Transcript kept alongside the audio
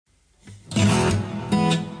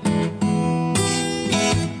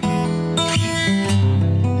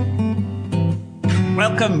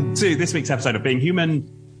Welcome to this week's episode of Being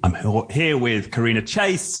Human. I'm here with Karina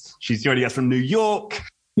Chase. She's joining us from New York,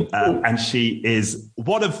 and she is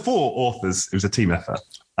one of 4 authors. It was a team effort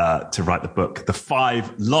to write the book, The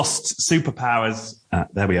 5 Lost Superpowers.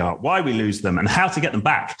 There we are. Why we lose them and how to get them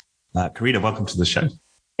back. Karina, welcome to the show.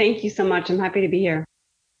 Thank you so much. I'm happy to be here.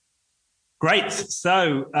 Great.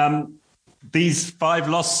 So these 5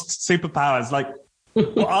 lost superpowers, like,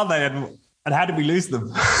 what are they and how did we lose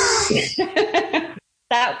them?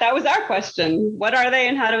 That was our question. What are they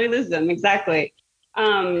and how do we lose them? Exactly.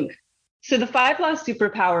 So the 5 lost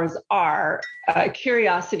superpowers are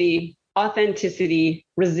curiosity, authenticity,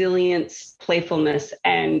 resilience, playfulness,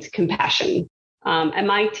 and compassion. And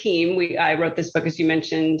my team, I wrote this book, as you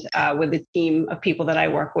mentioned, with a team of people that I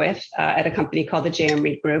work with at a company called the J.M.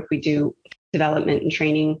 Reid Group. We do development and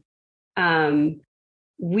training.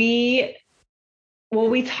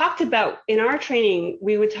 We talked about in our training,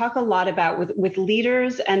 we would talk a lot about with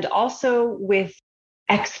leaders and also with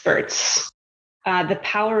experts, the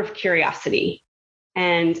power of curiosity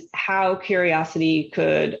and how curiosity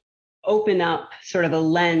could open up sort of a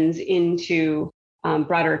lens into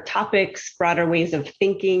broader topics, broader ways of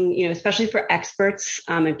thinking, especially for experts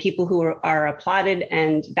and people who are applauded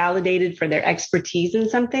and validated for their expertise in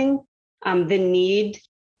something, the need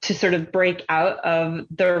to sort of break out of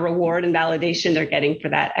the reward and validation they're getting for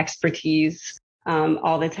that expertise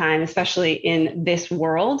all the time, especially in this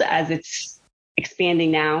world as it's expanding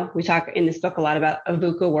now. We talk in this book a lot about a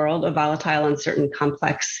VUCA world, a volatile, uncertain,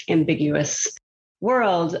 complex, ambiguous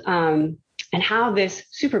world, and how this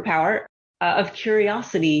superpower of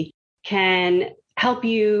curiosity can help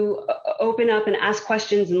you open up and ask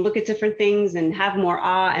questions and look at different things and have more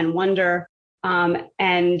awe and wonder.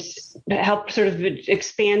 And help sort of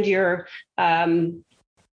expand your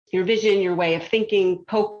vision, your way of thinking,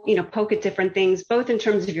 poke at different things, both in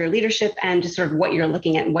terms of your leadership and just sort of what you're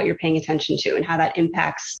looking at and what you're paying attention to and how that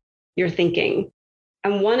impacts your thinking.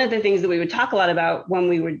 And one of the things that we would talk a lot about when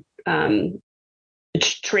we would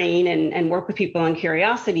train and work with people on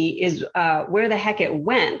curiosity is where the heck it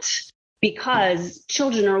went, because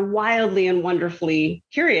children are wildly and wonderfully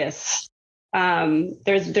curious.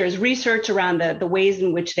 There's research around the ways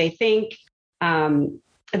in which they think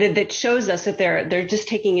that shows us that they're just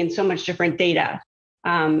taking in so much different data,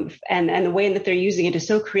 and the way that they're using it is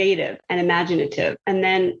so creative and imaginative. And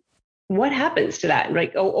then what happens to that?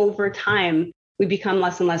 Like over time, we become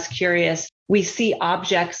less and less curious. We see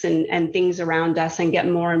objects and things around us and get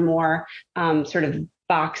more and more sort of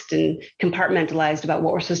boxed and compartmentalized about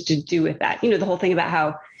what we're supposed to do with that. The whole thing about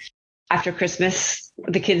how after Christmas,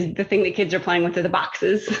 the thing that kids are playing with are the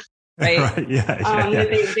boxes, right? Right. Yeah.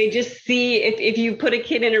 They just see if you put a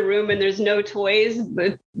kid in a room and there's no toys,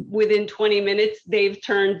 but within 20 minutes, they've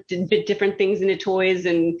turned different things into toys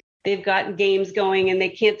and they've got games going and they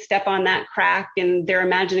can't step on that crack and they're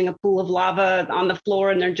imagining a pool of lava on the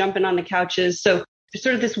floor and they're jumping on the couches. So there's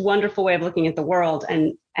sort of this wonderful way of looking at the world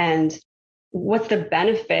and what's the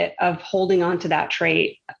benefit of holding on to that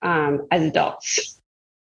trait as adults?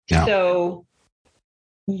 Yeah. So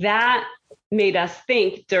that made us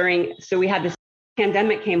think so we had this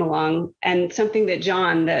pandemic came along, and something that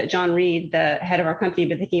John Reid, the head of our company,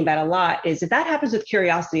 been thinking about a lot is if that happens with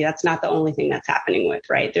curiosity, that's not the only thing that's happening with,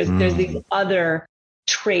 right? There's these other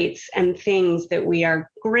traits and things that we are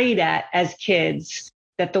great at as kids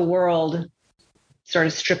that the world sort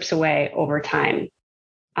of strips away over time.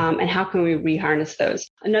 And how can we reharness those?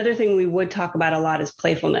 Another thing we would talk about a lot is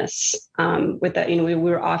playfulness. With that, we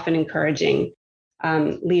were often encouraging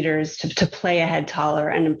leaders to play a head taller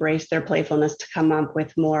and embrace their playfulness to come up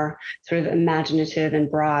with more sort of imaginative and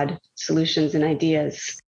broad solutions and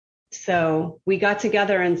ideas. So we got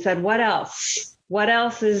together and said, what else? What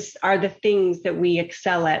else are the things that we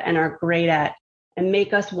excel at and are great at and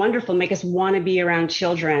make us wonderful, make us want to be around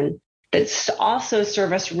children that also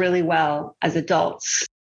serve us really well as adults?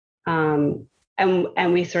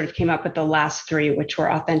 And we sort of came up with the last 3, which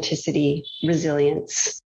were authenticity,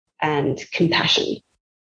 resilience, and compassion.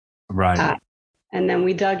 Right. And then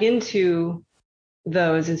we dug into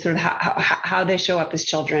those and sort of how they show up as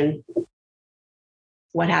children.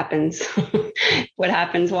 What happens? What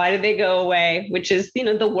happens? Why do they go away? Which is,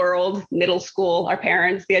 the world, middle school, our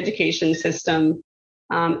parents, the education system.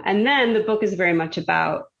 And then the book is very much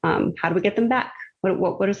about how do we get them back?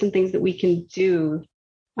 What are some things that we can do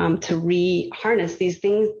to re-harness these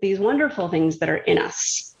things, these wonderful things that are in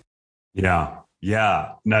us? Yeah.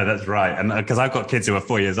 No, that's right. And because I've got kids who are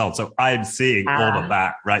 4 years old, so I'm seeing all of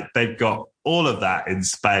that, right? They've got all of that in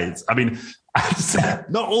spades. I mean,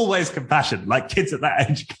 not always compassion, like kids at that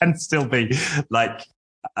age can still be like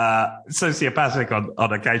sociopathic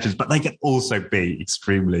on occasions, but they can also be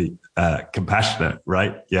extremely compassionate,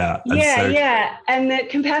 right? Yeah. Yeah. And the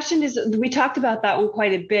compassion we talked about that one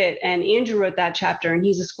quite a bit. And Andrew wrote that chapter, and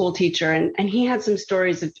he's a school teacher. And he had some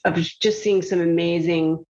stories of just seeing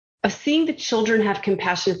seeing the children have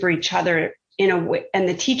compassion for each other in a way, and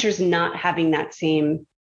the teachers not having that same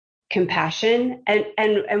compassion.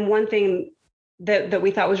 And one thing that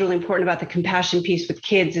we thought was really important about the compassion piece with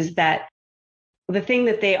kids is that the thing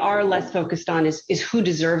that they are less focused on is who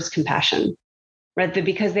deserves compassion, right?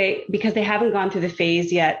 Because they haven't gone through the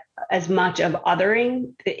phase yet as much of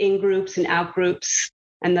othering the in-groups and out-groups,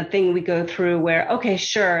 and the thing we go through where, okay,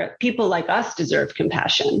 sure, people like us deserve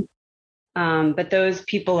compassion, but those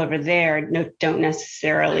people over there don't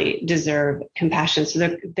necessarily deserve compassion.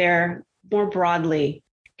 So they're more broadly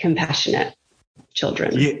compassionate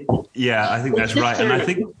children. Yeah, I think that's right. And I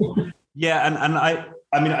think,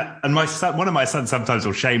 and my son, one of my sons sometimes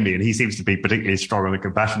will shame me, and he seems to be particularly strong on the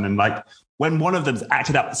compassion. And like when one of them's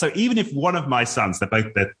acted up, so even if one of my sons,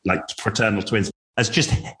 they're like fraternal twins, has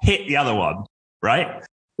just hit the other one, right?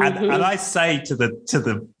 And I say to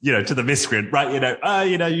the miscreant,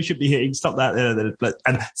 right, you should be hitting, stop that,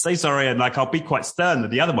 and say sorry, and like I'll be quite stern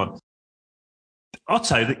with the other one.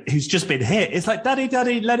 Otto, who's just been hit, it's like, Daddy,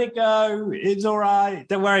 let it go. It's all right.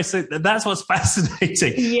 Don't worry. So that's what's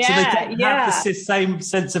fascinating. Yeah, so they don't have this same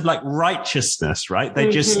sense of like righteousness, right? They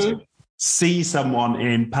just see someone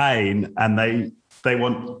in pain and they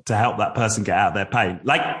want to help that person get out of their pain,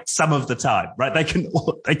 like some of the time, right? They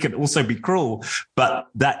can also be cruel, but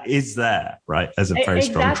that is there, right? As a very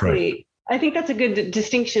strong trait. I think that's a good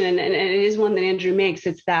distinction. And it is one that Andrew makes.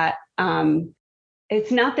 It's that, it's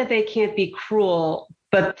not that they can't be cruel,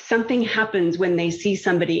 but something happens when they see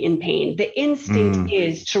somebody in pain. The instinct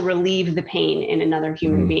is to relieve the pain in another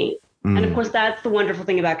human being. And of course, that's the wonderful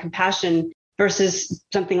thing about compassion versus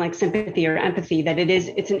something like sympathy or empathy, that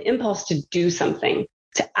it's an impulse to do something,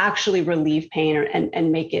 to actually relieve pain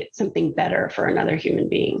and make it something better for another human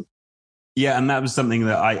being. Yeah, and that was something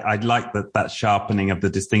that I like, that sharpening of the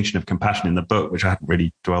distinction of compassion in the book, which I hadn't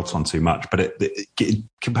really dwelt on too much. But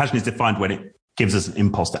compassion is defined when it gives us an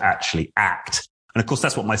impulse to actually act. And of course,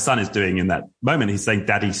 that's what my son is doing in that moment. He's saying,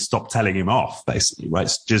 Daddy, stop telling him off, basically, right?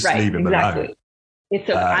 Just leave him alone. He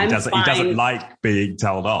doesn't like being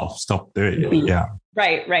told off. Stop doing it. Yeah.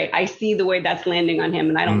 Right. I see the way that's landing on him,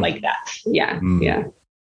 and I don't like that. Yeah.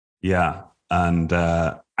 Yeah. And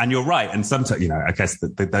you're right. And sometimes, I guess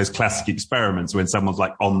those classic experiments when someone's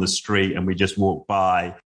like on the street and we just walk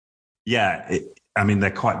by. Yeah.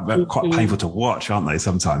 They're quite painful to watch, aren't they?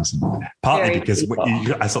 Sometimes, partly because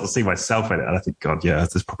I sort of see myself in it, and I think, God, yeah,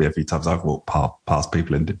 there's probably a few times I've walked past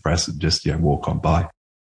people in distress and just walk on by.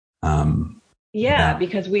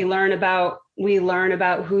 Because we learn about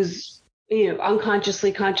who's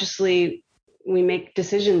unconsciously, consciously, we make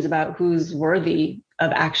decisions about who's worthy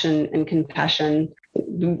of action and compassion,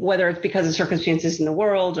 whether it's because of circumstances in the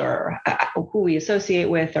world or who we associate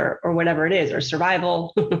with or whatever it is, or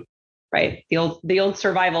survival. Right. The old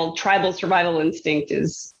tribal survival instinct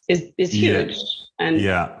is huge.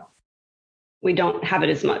 And we don't have it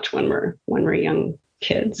as much when we're young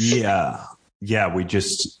kids. Yeah. Yeah.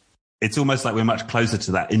 It's almost like we're much closer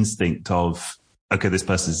to that instinct of, okay, this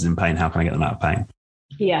person is in pain. How can I get them out of pain?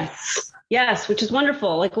 Yes. Which is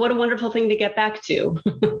wonderful. Like, what a wonderful thing to get back to.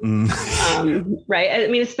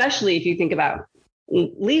 Right. Especially if you think about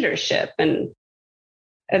leadership and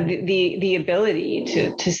the ability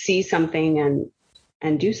to see something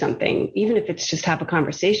and do something, even if it's just have a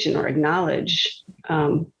conversation or acknowledge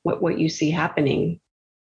what you see happening.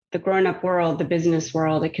 The grown-up world, the business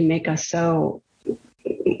world, it can make us so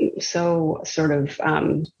sort of,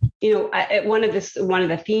 one of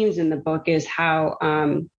the themes in the book is how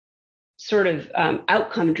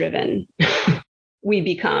outcome driven we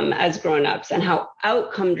become as grown-ups, and how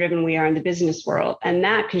outcome driven we are in the business world. And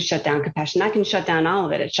that can shut down compassion. That can shut down all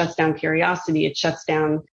of it. It shuts down curiosity. It shuts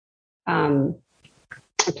down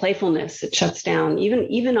playfulness. It shuts down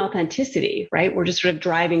even authenticity, right? We're just sort of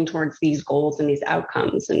driving towards these goals and these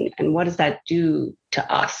outcomes. And what does that do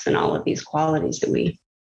to us and all of these qualities that we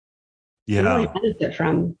really benefit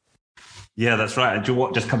from? Yeah, that's right. And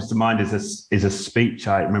what just comes to mind is a speech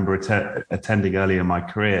I remember attending early in my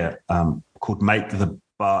career, called "Make the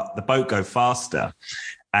Boat Go Faster,"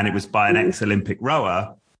 and it was by an ex-Olympic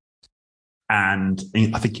rower. And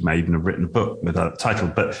I think he may even have written a book with a title.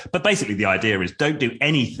 But basically, the idea is don't do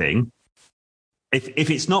anything if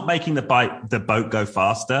it's not making the boat go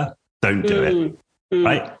faster. Don't do it.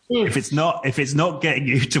 Right? If it's not getting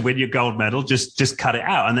you to win your gold medal, just cut it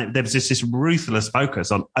out. And there was this ruthless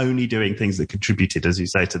focus on only doing things that contributed, as you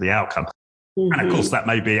say, to the outcome. Mm-hmm. And of course, that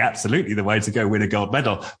may be absolutely the way to go win a gold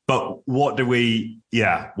medal. But what do we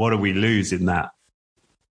lose in that?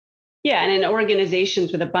 Yeah. And in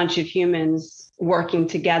organizations with a bunch of humans working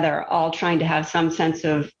together, all trying to have some sense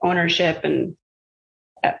of ownership and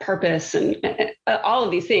purpose and all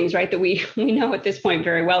of these things, right, that we know at this point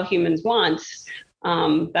very well humans want,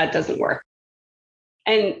 that doesn't work.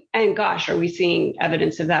 And gosh, are we seeing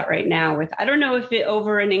evidence of that right now with, I don't know if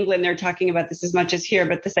over in England they're talking about this as much as here,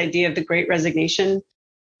 but this idea of the Great Resignation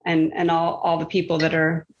and all the people that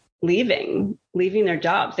are leaving their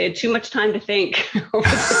jobs. They had too much time to think over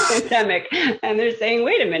the pandemic, and they're saying,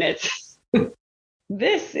 wait a minute,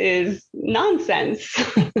 this is nonsense.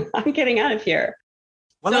 I'm getting out of here.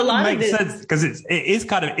 Well, so that would make sense, because it is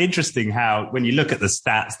kind of interesting how, when you look at the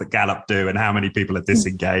stats that Gallup do and how many people are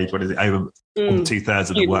disengaged, what is it, over 2/3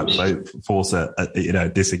 of the workforce are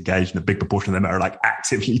disengaged, and a big proportion of them are like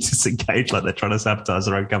actively disengaged, like they're trying to sabotage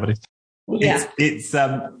their own companies. Yeah. It's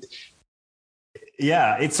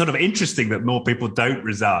sort of interesting that more people don't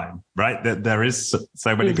resign, right? That there is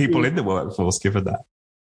so many people in the workforce, given that.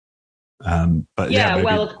 But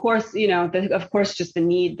well, of course, just the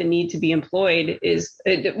need to be employed is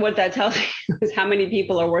what that tells you is how many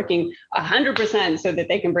people are working 100% so that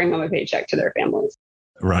they can bring home a paycheck to their families.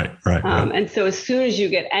 Right. And so as soon as you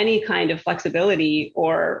get any kind of flexibility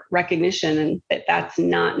or recognition, and that's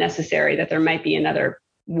not necessary, that there might be another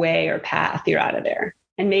way or path, you're out of there.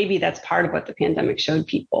 And maybe that's part of what the pandemic showed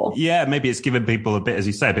people. Yeah, maybe it's given people a bit, as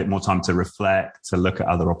you say, a bit more time to reflect, to look at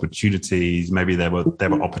other opportunities. Maybe there were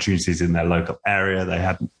opportunities in their local area they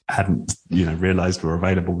hadn't realized were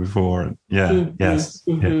available before. And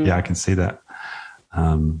I can see that.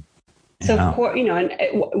 So of course,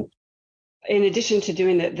 and in addition to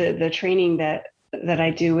doing the training that I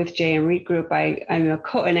do with JM Reed Group, I'm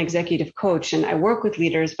an executive coach, and I work with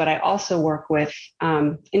leaders, but I also work with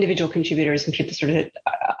individual contributors and people sort of at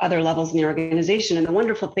other levels in the organization. And the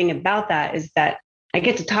wonderful thing about that is that I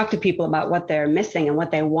get to talk to people about what they're missing and what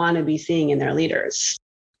they want to be seeing in their leaders,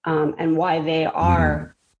 and why they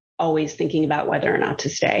are always thinking about whether or not to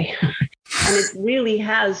stay. And it really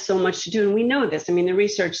has so much to do. And we know this. I mean, the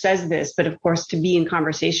research says this, but of course, to be in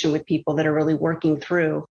conversation with people that are really working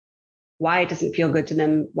through why it doesn't feel good to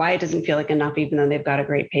them, why it doesn't feel like enough, even though they've got a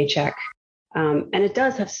great paycheck. And it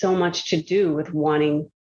does have so much to do with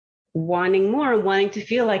wanting more, wanting to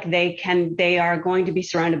feel like they are going to be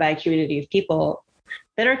surrounded by a community of people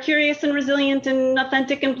that are curious and resilient and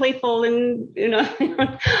authentic and playful and,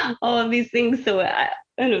 all of these things. So I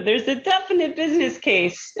don't know, there's a definite business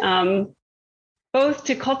case, both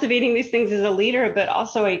to cultivating these things as a leader, but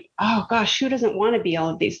also who doesn't want to be all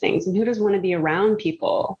of these things, and who doesn't want to be around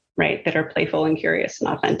people, right, that are playful and curious and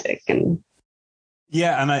authentic? And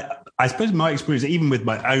I suppose my experience, even with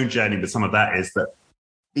my own journey with some of that, is that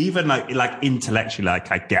even like intellectually,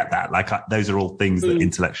 like I get that, those are all things that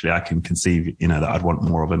intellectually I can conceive, that I'd want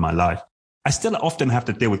more of in my life. I still often have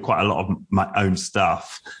to deal with quite a lot of my own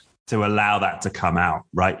stuff to allow that to come out,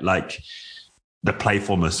 right? Like the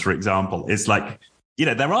playfulness, for example. It's like,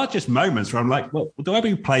 there are just moments where I'm like, well, do I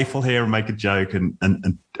be playful here and make a joke and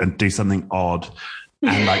do something odd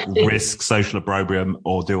and like risk social opprobrium,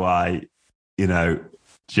 or do I,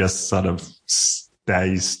 just sort of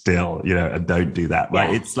stay still, and don't do that, right?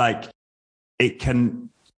 Yeah. It's like, it can,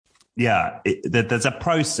 there's a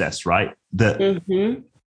process, right? That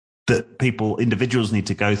individuals need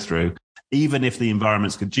to go through, even if the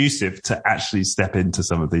environment's conducive, to actually step into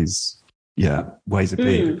some of these, ways of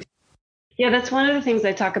being. Yeah, that's one of the things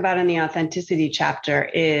I talk about in the authenticity chapter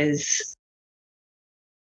is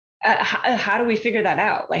how do we figure that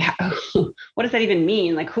out? Like, what does that even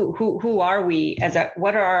mean? Like, who are we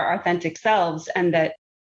what are our authentic selves? And that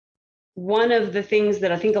one of the things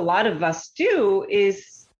that I think a lot of us do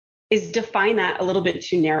is define that a little bit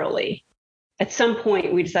too narrowly. At some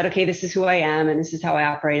point, we decide, okay, this is who I am, and this is how I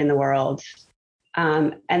operate in the world.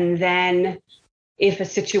 And then if a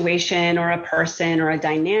situation or a person or a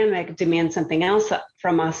dynamic demands something else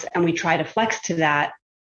from us and we try to flex to that,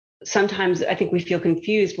 sometimes I think we feel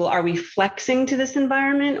confused. Well, are we flexing to this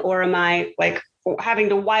environment, or am I like having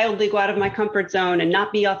to wildly go out of my comfort zone and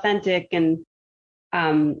not be authentic? And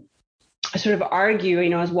sort of argue,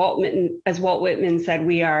 as Walt Whitman said,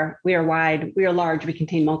 we are wide, we are large, we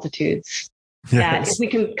contain multitudes. Yes. That if we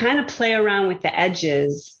can kind of play around with the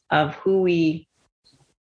edges of who we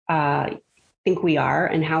think we are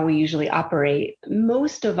and how we usually operate,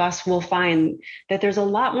 most of us will find that there's a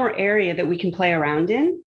lot more area that we can play around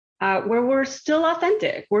in, where we're still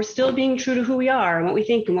authentic. We're still being true to who we are and what we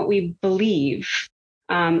think and what we believe.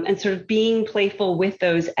 And sort of being playful with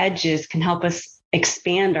those edges can help us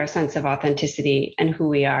expand our sense of authenticity and who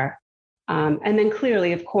we are. And then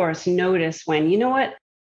clearly, of course, notice when, you know what,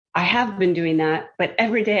 I have been doing that, but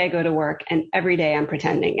every day I go to work and every day I'm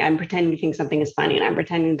pretending to think something is funny, and I'm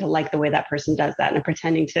pretending to like the way that person does that. And I'm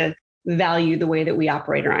pretending to value the way that we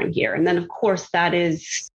operate around here. And then of course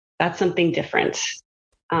that's something different.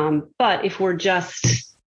 But if we're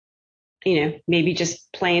just, maybe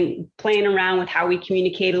just playing around with how we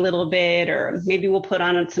communicate a little bit, or maybe we'll put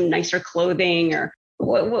on some nicer clothing, or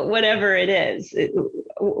whatever it is,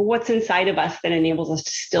 what's inside of us that enables us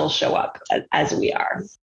to still show up as we are.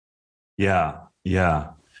 Yeah. And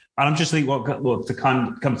I'm just thinking what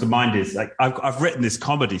comes to mind is, like, I've written this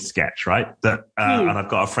comedy sketch, right? That and I've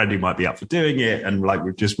got a friend who might be up for doing it, and like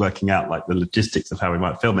we're just working out like the logistics of how we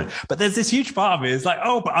might film it. But there's this huge part of me is like,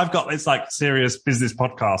 oh, but I've got this like serious business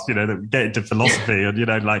podcast, that we get into philosophy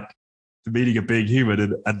and like the meaning of being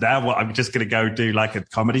human, and now what, I'm just going to go do like a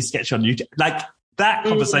comedy sketch on YouTube, like. That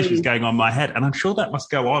conversation is going on in my head, and I'm sure that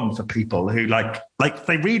must go on for people who like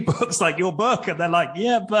they read books like your book, and they're like,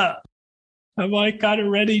 yeah, but am I kind of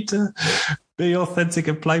ready to be authentic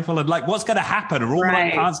and playful? And like, what's going to happen? Are all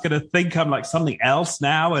my clients going to think I'm like something else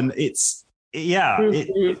now? And it's,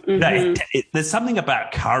 there's something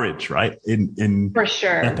about courage, right? In for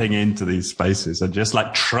sure stepping into these spaces and just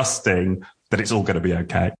like trusting that it's all going to be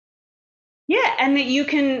okay. Yeah. And that you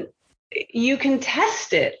can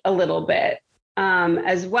test it a little bit.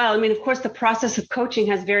 As well. I mean, of course, the process of coaching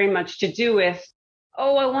has very much to do with,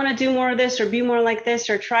 oh, I want to do more of this or be more like this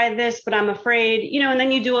or try this, but I'm afraid, and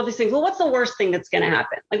then you do all these things. Well, what's the worst thing that's going to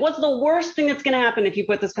happen? Like, what's the worst thing that's going to happen if you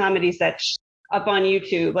put this comedy sketch up on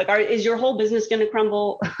YouTube? Like, is your whole business going to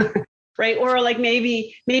crumble? Right? Or like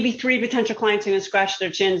maybe 3 potential clients are going to scratch their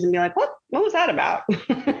chins and be like, what was that about?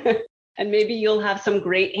 And maybe you'll have some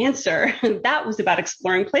great answer. That was about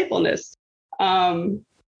exploring playfulness.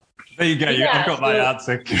 There you go. I've got my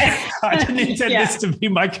answer. I didn't intend this to be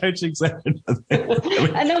my coaching session.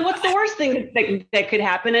 And then what's the worst thing that could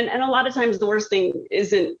happen? And a lot of times the worst thing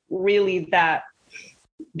isn't really that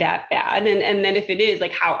bad. And then if it is,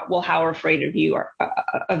 like, how afraid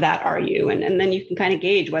of that are you? And then you can kind of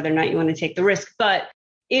gauge whether or not you want to take the risk. But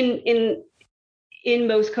in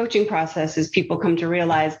most coaching processes, people come to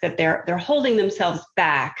realize that they're holding themselves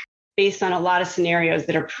back based on a lot of scenarios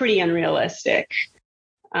that are pretty unrealistic.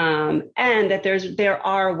 And that there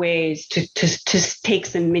are ways to take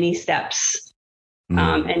some mini steps,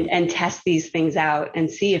 and test these things out and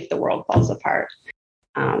see if the world falls apart.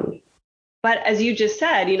 But as you just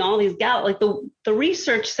said, all these like the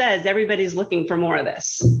research says everybody's looking for more of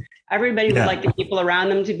this. Everybody would like the people around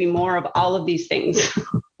them to be more of all of these things.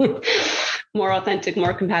 More authentic,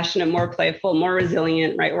 more compassionate, more playful, more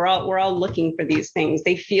resilient, right? We're all looking for these things.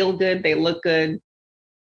 They feel good. They look good.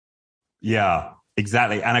 Yeah.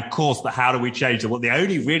 Exactly. And of course, how do we change the world? The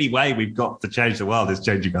only really way we've got to change the world is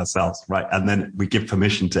changing ourselves, right? And then we give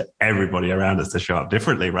permission to everybody around us to show up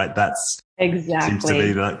differently, right? That's exactly seems to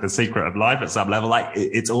be like the secret of life at some level. Like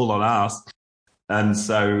it's all on us. And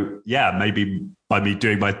so, maybe by me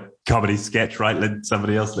doing my comedy sketch, right, then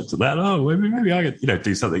somebody else looks at that. Oh, maybe I could,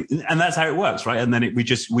 do something. And that's how it works, right? And then we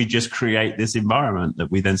just create this environment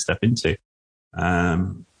that we then step into. So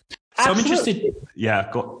I'm interested.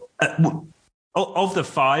 Yeah. Of the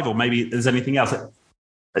 5, or maybe there's anything else,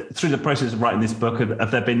 through the process of writing this book, have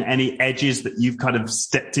there been any edges that you've kind of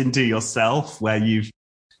stepped into yourself where you've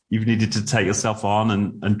needed to take yourself on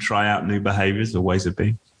and try out new behaviors or ways of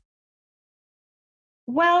being?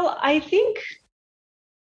 Well, I think,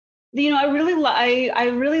 I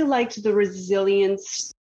really liked the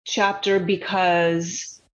resilience chapter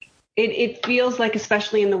because it feels like,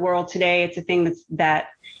 especially in the world today, it's a thing that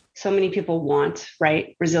so many people want,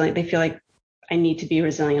 right? Resilient. They feel like, I need to be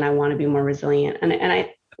resilient. I want to be more resilient. And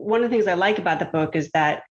one of the things I like about the book is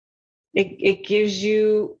that it gives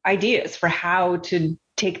you ideas for how to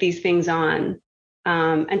take these things on.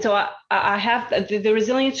 And so I have the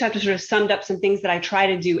resilience chapter sort of summed up some things that I try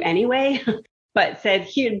to do anyway, but said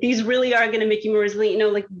here, these really are going to make you more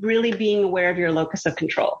resilient, like really being aware of your locus of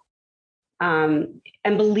control, and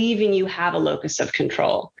believing you have a locus of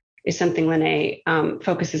control. Is something Lene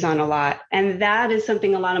focuses on a lot. And that is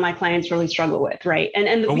something a lot of my clients really struggle with, right?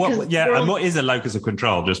 And what is a locus of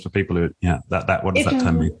control, just for people who, that what does that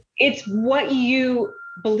term mean? It's what you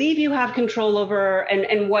believe you have control over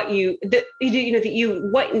and what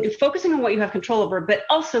focusing on what you have control over, but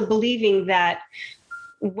also believing that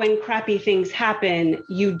when crappy things happen,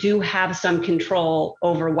 you do have some control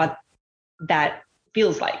over what that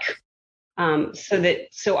feels like.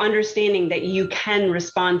 So understanding that you can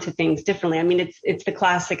respond to things differently. I mean, it's the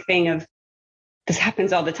classic thing of, this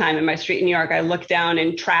happens all the time in my street in New York. I look down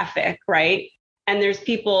in traffic, right? And there's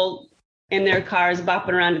people in their cars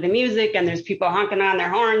bopping around to the music, and there's people honking on their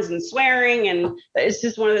horns and swearing. And it's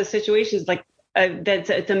just one of those situations like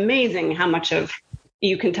it's amazing how much of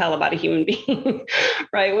you can tell about a human being,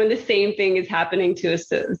 right? When the same thing is happening to us,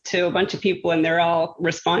 to a bunch of people, and they're all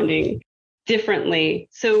responding differently.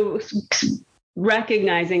 So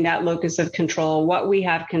recognizing that locus of control, what we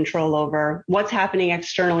have control over, what's happening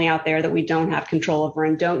externally out there that we don't have control over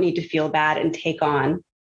and don't need to feel bad and take on.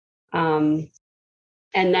 And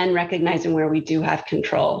then recognizing where we do have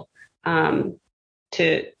control, to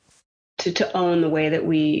own the way that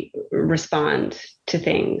we respond to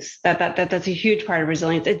things. That's a huge part of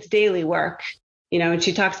resilience. It's daily work, and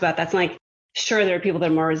she talks about that's like, sure, there are people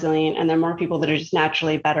that are more resilient and there are more people that are just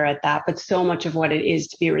naturally better at that. But so much of what it is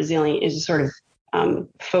to be resilient is sort of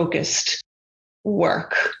focused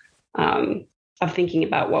work of thinking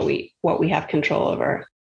about what we have control over.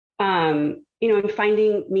 And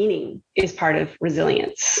finding meaning is part of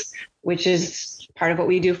resilience, which is part of what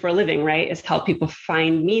we do for a living, right? Is help people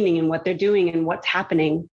find meaning in what they're doing and what's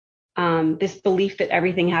happening. This belief that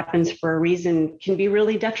everything happens for a reason can be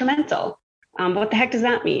really detrimental. What the heck does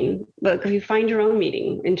that mean? Look, if you find your own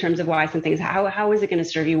meaning in terms of why something's, how is it going to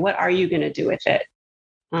serve you? What are you going to do with it?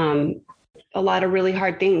 A lot of really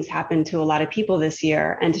hard things happened to a lot of people this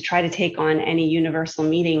year, and to try to take on any universal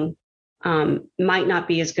meaning might not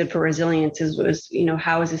be as good for resilience as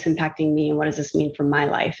how is this impacting me, and what does this mean for my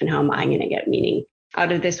life, and how am I going to get meaning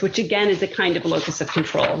out of this, which again is a kind of locus of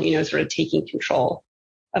control, sort of taking control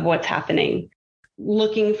of what's happening,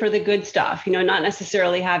 looking for the good stuff, not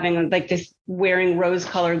necessarily having like this wearing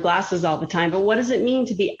rose-colored glasses all the time, but what does it mean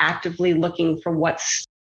to be actively looking for what's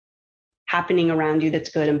happening around you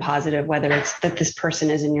that's good and positive, whether it's that this person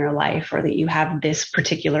is in your life or that you have this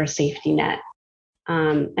particular safety net.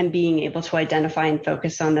 And being able to identify and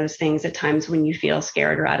focus on those things at times when you feel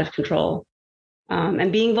scared or out of control.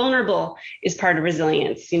 And being vulnerable is part of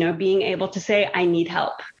resilience, being able to say, I need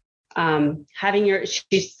help.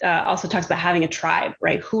 She also talks about having a tribe,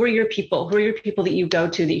 right? Who are your people? Who are your people that you go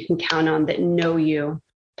to that you can count on, that know you?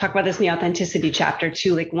 Talk about this in the authenticity chapter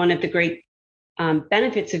too. Like one of the great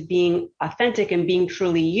benefits of being authentic and being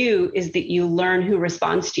truly you is that you learn who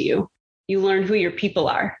responds to you. You learn who your people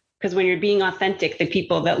are. Because when you're being authentic, the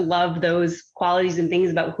people that love those qualities and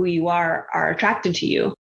things about who you are attracted to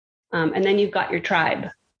you. And then you've got your tribe,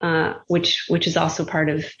 which is also part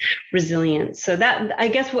of resilience. So that, I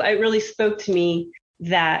guess, what really spoke to me,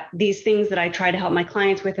 that these things that I try to help my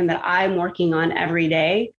clients with and that I'm working on every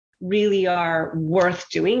day really are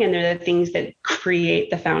worth doing. And they're the things that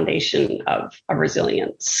create the foundation of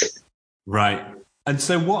resilience. Right. And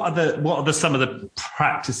so what are some of the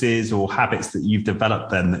practices or habits that you've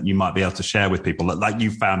developed then that you might be able to share with people that like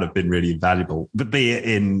you found have been really invaluable, but be it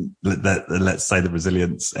in let's say the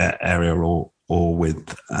resilience area or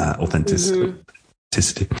with authenticity?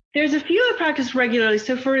 Mm-hmm. There's a few I practice regularly.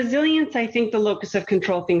 So for resilience, I think the locus of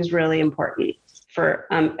control thing is really important for,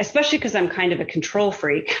 especially because I'm kind of a control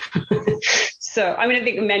freak. So, I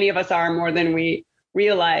think many of us are more than we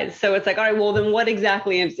realize. So it's like, all right, well, then what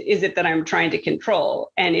exactly is it that I'm trying to control?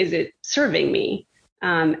 And is it serving me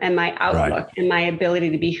and my outlook and my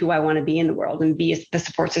ability to be who I want to be in the world and be the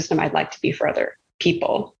support system I'd like to be for other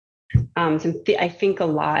people? So I think a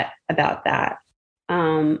lot about that.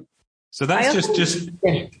 So that's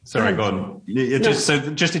sorry, go on.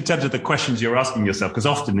 Just in terms of the questions you're asking yourself, because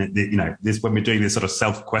often, this when we're doing this sort of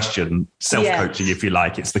self-coaching, if you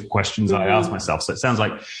like, it's the questions I ask myself. So it sounds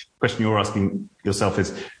like the question you're asking yourself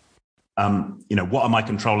is, what am I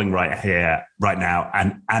controlling right here, right now?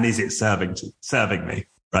 And is it serving me?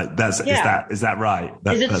 Right. Is that right?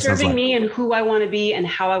 Is it serving me and who I want to be and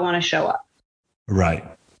how I want to show up? Right.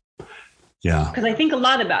 Yeah. Because I think a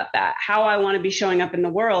lot about that, how I want to be showing up in the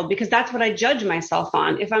world, because that's what I judge myself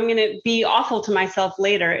on. If I'm going to be awful to myself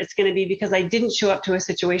later, it's going to be because I didn't show up to a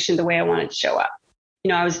situation the way I wanted to show up.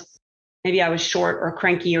 I was short or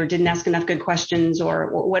cranky or didn't ask enough good questions or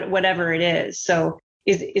whatever it is. So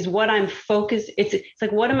is what I'm focused. It's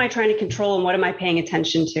like, what am I trying to control and what am I paying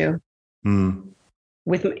attention to in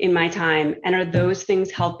my time? And are those things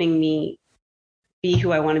helping me be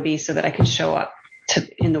who I want to be so that I can show up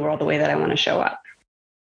in the world the way that I want to show up?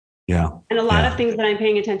 Yeah. And a lot of things that I'm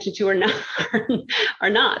paying attention to are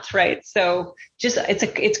not, right? So just,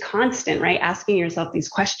 it's constant, right? Asking yourself these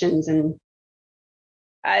questions. And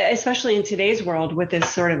especially in today's world with this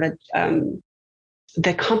sort of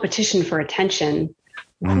the competition for attention,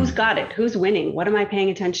 who's got it? Who's winning? What am I paying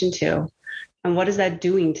attention to? And what is that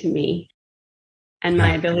doing to me and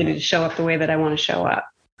my ability to show up the way that I want to show up?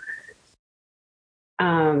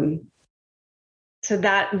 So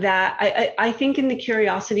that I think in the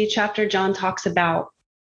curiosity chapter, John talks about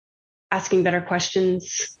asking better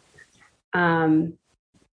questions. And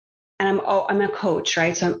I'm a coach,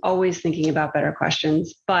 right? So I'm always thinking about better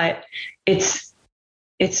questions, but it's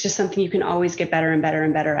just something you can always get better and better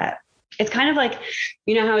and better at. It's kind of like,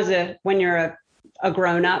 you know, how when you're a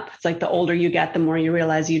grown up, it's like the older you get, the more you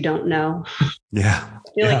realize you don't know. Yeah.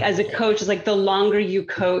 I feel like as a coach, it's like the longer you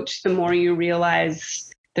coach, the more you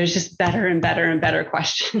realize there's just better and better and better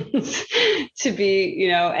questions to be, you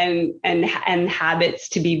know, and habits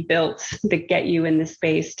to be built that get you in the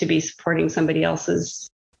space to be supporting somebody else's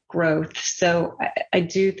growth. So I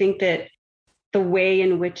do think that the way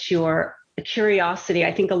in which your curiosity,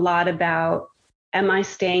 I think a lot about, am I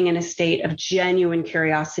staying in a state of genuine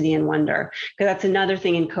curiosity and wonder? Because that's another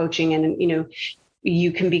thing in coaching. And, you know,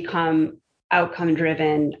 you can become outcome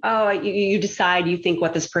driven. Oh, you decide, you think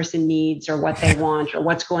what this person needs or what they want or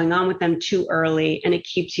what's going on with them too early. And it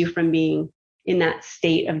keeps you from being in that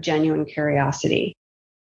state of genuine curiosity.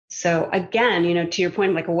 So again, you know, to your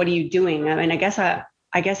point, like, what are you doing? I mean, I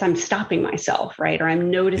guess I'm stopping myself, right? Or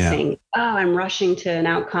I'm noticing, I'm rushing to an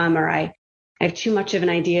outcome, or I have too much of an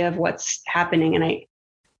idea of what's happening. And I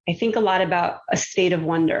think a lot about a state of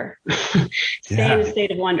wonder. Stay in a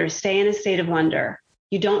state of wonder. Stay in a state of wonder.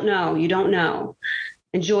 You don't know. You don't know.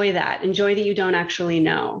 Enjoy that. Enjoy that you don't actually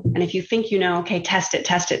know. And if you think you know, okay, test it.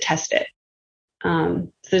 So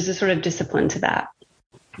there's a sort of discipline to that.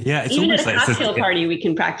 Yeah, it's even almost at a cocktail party, we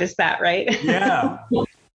can practice that, right? Yeah.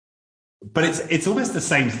 But it's almost the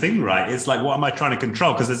same thing, right? It's like, what am I trying to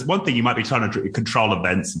control? Because there's one thing you might be trying to control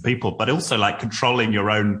events and people, but also like controlling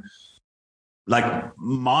your own like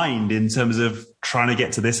mind in terms of trying to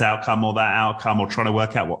get to this outcome or that outcome, or trying to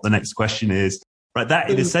work out what the next question is. Right.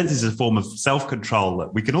 That in a sense is a form of self-control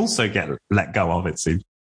that we can also let go of, it seems.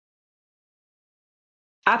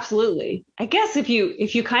 Absolutely. I guess if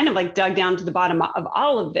you kind of like dug down to the bottom of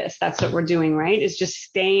all of this, that's what we're doing, right? Is just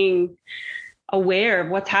staying aware of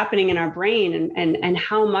what's happening in our brain and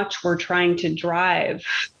how much we're trying to drive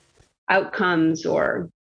outcomes, or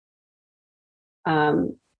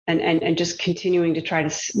and just continuing to try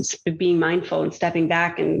to being mindful and stepping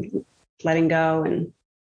back and letting go and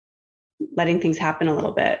letting things happen a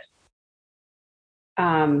little bit.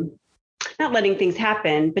 Not letting things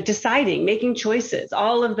happen, but deciding, making choices,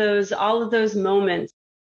 all of those moments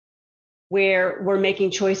where we're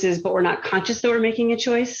making choices, but we're not conscious that we're making a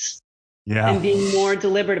choice. Yeah. And being more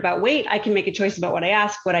deliberate about, wait, I can make a choice about what I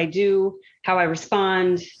ask, what I do, how I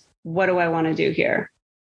respond. What do I want to do here?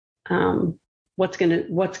 What's going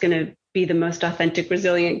to be the most authentic,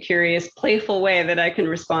 resilient, curious, playful way that I can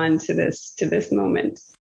respond to this moment?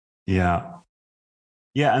 Yeah.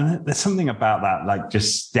 Yeah. And there's something about that, like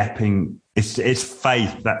just stepping, it's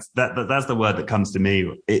faith. That's the word that comes to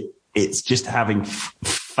me. It's just having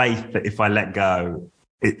faith that if I let go,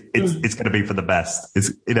 it's going to be for the best.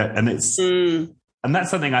 It's, you know, and it's, and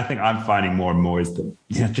that's something I think I'm finding more and more is that,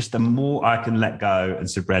 you know, just the more I can let go and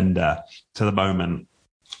surrender to the moment.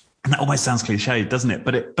 And that almost sounds cliche, doesn't it?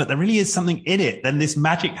 But there really is something in it. Then this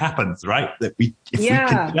magic happens, right? That we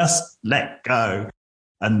can just let go,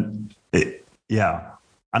 and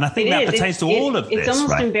and I think that pertains to all of this. It's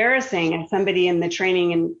almost right? embarrassing as somebody in the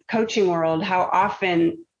training and coaching world, how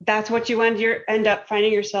often that's what you end up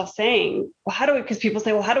finding yourself saying. Well, because people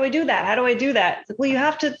say, well, how do I do that? How do I do that? It's like, well, you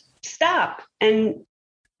have to stop and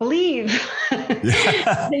believe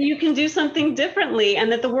that you can do something differently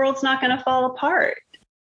and that the world's not going to fall apart.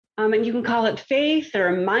 And you can call it faith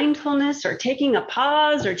or mindfulness or taking a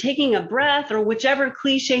pause or taking a breath or whichever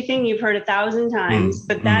cliche thing you've heard 1,000 times.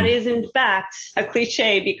 But that is, in fact, a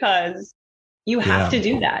cliche because you have to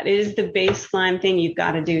do that. It is the baseline thing you've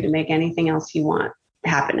got to do to make anything else you want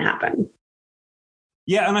happen.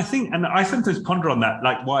 Yeah. And I sometimes ponder on that,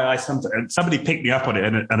 like why somebody picked me up on it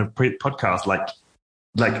in a podcast, like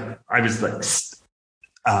I was like,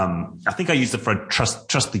 I think I used the phrase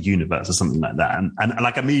trust the universe or something like that. And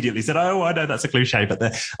like immediately said, oh, I know that's a cliche, but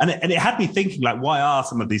and it had me thinking, like, why are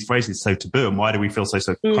some of these phrases so taboo and why do we feel so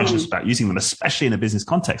conscious about using them, especially in a business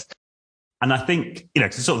context? And I think, you know,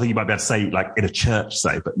 it's the sort of thing you might be able to say like in a church,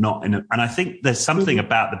 say, but not and I think there's something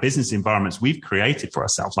about the business environments we've created for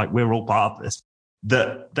ourselves, like we're all part of this,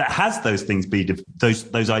 that has those things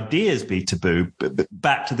those ideas be taboo, but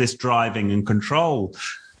back to this driving and control,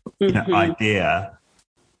 you know, idea.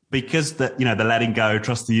 Because the letting go,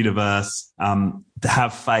 trust the universe, to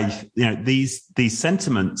have faith, you know, these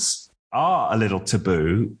sentiments are a little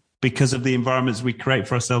taboo because of the environments we create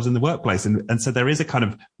for ourselves in the workplace. And so there is a kind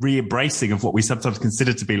of re-embracing of what we sometimes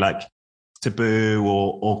consider to be like taboo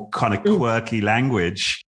or kind of quirky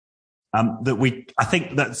language, I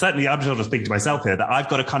think that certainly I'm sort of speaking to myself here, that I've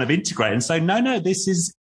got to kind of integrate and say, no, this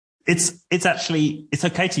is it's actually, it's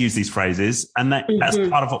okay to use these phrases. And that's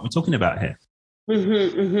part of what we're talking about here.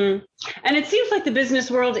 And it seems like the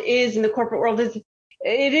business world is, and the corporate world is,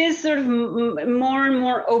 it is sort of more and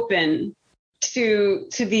more open to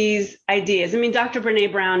these ideas. I mean, Dr.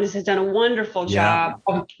 Brene Brown has done a wonderful job,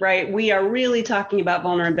 right? We are really talking about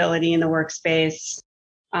vulnerability in the workspace.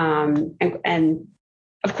 And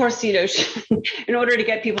of course, you know, in order to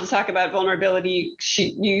get people to talk about vulnerability,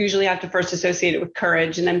 you usually have to first associate it with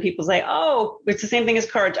courage. And then people say, oh, it's the same thing as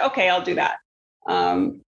courage. Okay, I'll do that.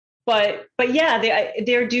 But yeah,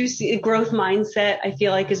 there do see growth mindset, I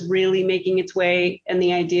feel like, is really making its way, and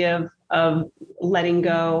the idea of letting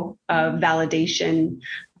go of validation,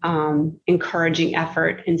 encouraging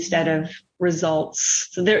effort instead of results.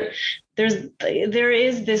 So there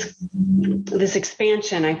is this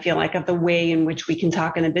expansion, I feel like, of the way in which we can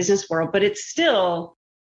talk in the business world, but it's still,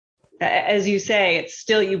 as you say, it's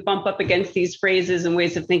still, you bump up against these phrases and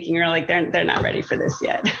ways of thinking. You're like, they're not ready for this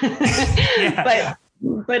yet.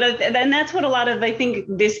 But and that's what a lot of, I think,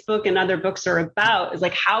 this book and other books are about, is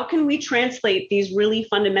like, how can we translate these really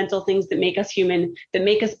fundamental things that make us human, that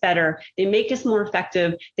make us better, they make us more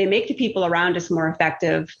effective, they make the people around us more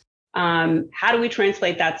effective. How do we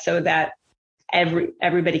translate that so that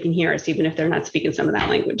everybody can hear us, even if they're not speaking some of that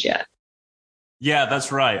language yet? Yeah,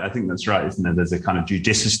 that's right. I think that's right, isn't there? There's a kind of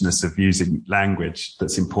judiciousness of using language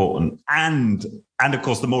that's important. And of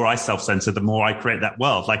course, the more I self-censor, the more I create that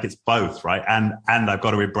world. Like, it's both, right? And I've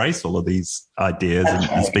got to embrace all of these ideas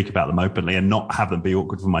and speak about them openly, and not have them be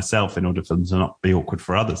awkward for myself in order for them to not be awkward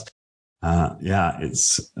for others. That's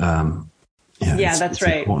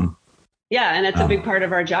right. Important. Yeah, and that's a big part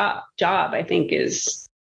of our job, I think, is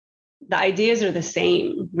the ideas are the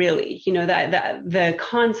same, really. You know, the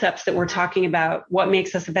concepts that we're talking about, what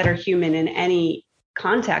makes us a better human in any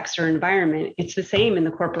context or environment, it's the same in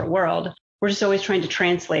the corporate world. We're just always trying to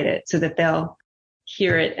translate it so that they'll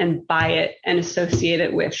hear it and buy it and associate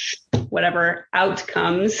it with whatever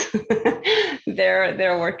outcomes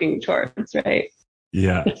they're working towards, right?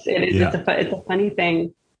 Yeah. It's a funny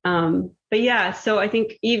thing. But yeah, so I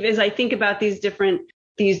think, Eve, as I think about these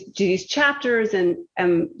chapters and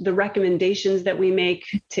the recommendations that we make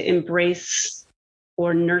to embrace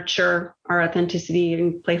or nurture our authenticity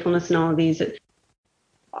and playfulness and all of these,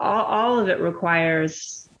 all of it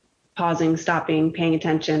requires pausing, stopping, paying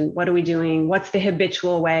attention. What are we doing? What's the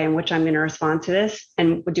habitual way in which I'm going to respond to this?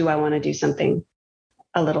 And do I want to do something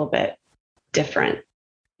a little bit different?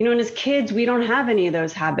 You know, and as kids, we don't have any of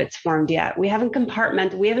those habits formed yet. We haven't put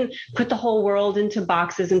the whole world into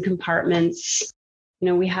boxes and compartments. You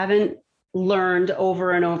know, we haven't learned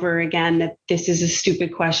over and over again that this is a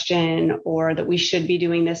stupid question, or that we should be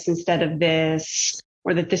doing this instead of this,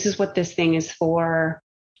 or that this is what this thing is for.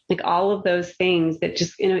 Like, all of those things that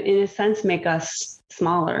just, in a sense, make us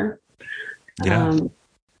smaller. Yeah.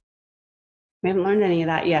 We haven't learned any of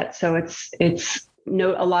that yet. So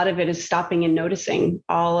a lot of it is stopping and noticing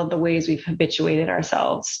all of the ways we've habituated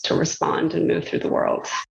ourselves to respond and move through the world.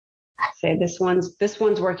 Say, this one's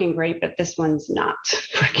working great, but this one's not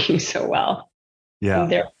working so well.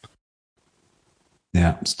 Yeah.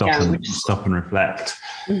 Stop and reflect.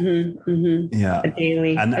 Yeah.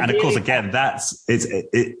 Daily. And of course, again, that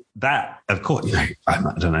of course, you know, I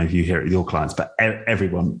don't know if you hear it with your clients, but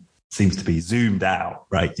everyone seems to be zoomed out,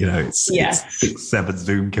 right? You know, it's 6-7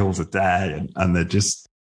 Zoom calls a day, and they're just,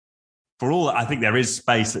 for all, I think there is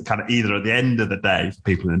space at kind of either at the end of the day for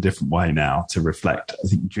people in a different way now to reflect. I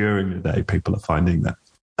think during the day, people are finding that,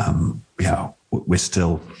 we've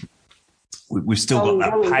still got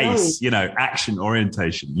that pace, you know, action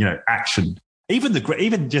orientation, you know, action.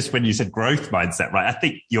 Even just when you said growth mindset, right? I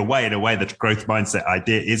think you're way in a way that growth mindset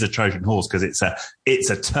idea is a Trojan horse, because it's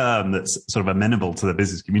a term that's sort of amenable to the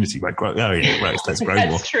business community. Where growth, let's grow more.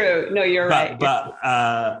 That's true. No, you're right.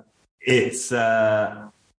 But it's sort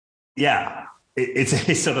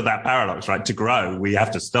of that paradox, right? To grow, we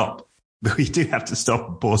have to stop. We do have to stop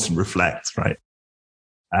and pause and reflect, right?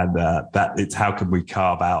 And that it's how can we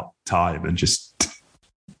carve out time and just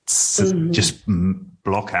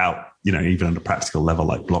block out, you know, even on a practical level,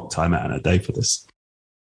 like block time out in a day for this.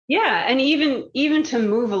 Yeah. And even to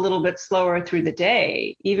move a little bit slower through the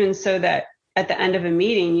day, even so that at the end of a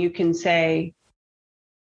meeting, you can say,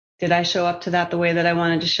 did I show up to that the way that I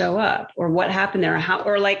wanted to show up? Or what happened there?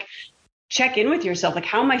 Or like, check in with yourself. Like,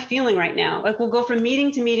 how am I feeling right now? Like, we'll go from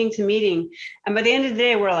meeting to meeting to meeting. And by the end of the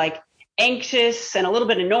day, we're like anxious and a little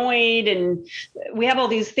bit annoyed. And we have all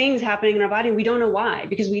these things happening in our body. And we don't know why,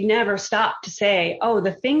 because we never stop to say, oh,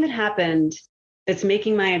 the thing that happened that's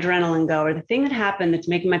making my adrenaline go, or the thing that happened that's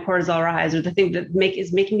making my cortisol rise, or the thing that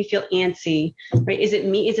is making me feel antsy, right? Is it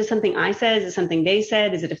me? Is it something I said? Is it something they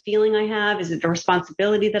said? Is it a feeling I have? Is it a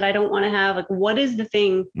responsibility that I don't want to have? Like, what is the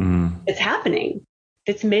thing that's happening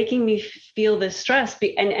that's making me feel this stress?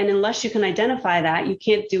 And unless you can identify that, you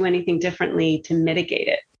can't do anything differently to mitigate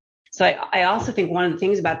it. So I also think one of the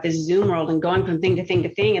things about this Zoom world and going from thing to thing to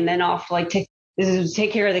thing, and then off like take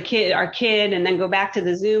care of our kid, and then go back to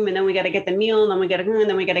the Zoom, and then we got to get the meal, and then we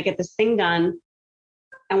got to get this thing done.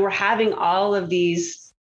 And we're having all of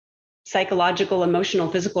these psychological, emotional,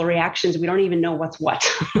 physical reactions. We don't even know what's what,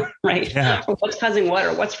 right? Yeah. Or what's causing what,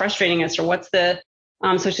 or what's frustrating us, or what's the,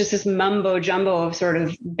 so it's just this mumbo jumbo of sort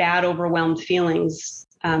of bad, overwhelmed feelings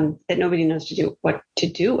that nobody knows what to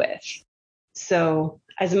do with. So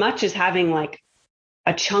as much as having like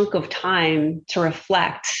a chunk of time to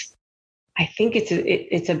reflect, I think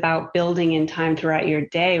it's about building in time throughout your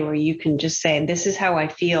day where you can just say, this is how I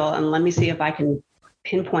feel, and let me see if I can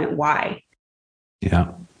pinpoint why.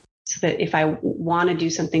 Yeah. So that if I want to do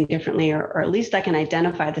something differently, or at least I can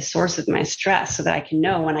identify the source of my stress, so that I can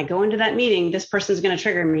know when I go into that meeting, this person's going to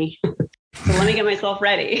trigger me. So let me get myself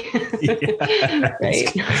ready.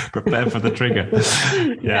 Right. Prepare for the trigger.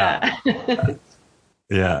 Yeah.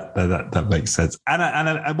 Yeah, that makes sense.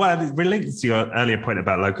 And well, it relates to your earlier point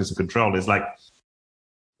about locus of control is like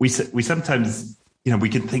we sometimes, we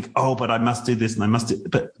can think, oh, but I must do this and I must do,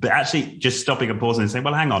 but actually just stopping and pausing and saying,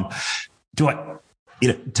 well, hang on, do I,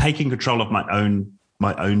 taking control of my own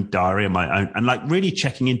diary and my own, and like really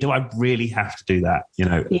checking in, do I really have to do that?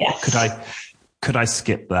 Yes. Could I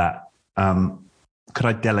skip that? Could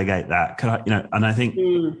I delegate that? Could I, and I think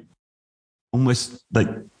almost like,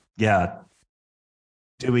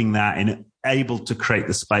 doing that and able to create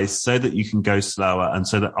the space so that you can go slower and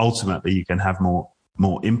so that ultimately you can have more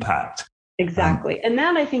impact. Exactly. And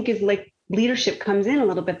that I think is like leadership comes in a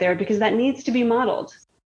little bit there, because that needs to be modeled.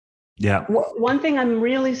 Yeah. One thing I'm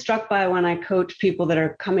really struck by when I coach people that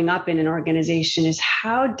are coming up in an organization is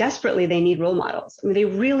how desperately they need role models. I mean, they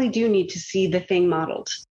really do need to see the thing modeled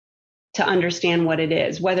to understand what it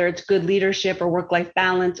is, whether it's good leadership or work-life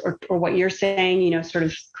balance, or what you're saying, sort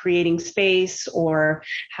of creating space, or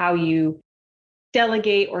how you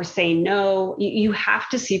delegate or say no. You have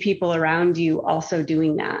to see people around you also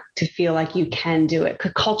doing that to feel like you can do it,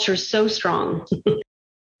 because culture is so strong.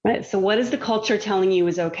 Right. So what is the culture telling you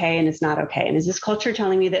is okay and it's not okay? And is this culture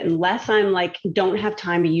telling me that unless I'm like, don't have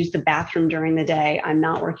time to use the bathroom during the day, I'm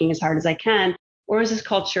not working as hard as I can? Or is this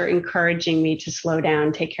culture encouraging me to slow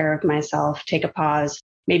down, take care of myself, take a pause,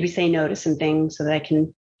 maybe say no to some things so that I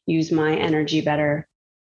can use my energy better?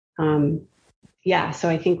 So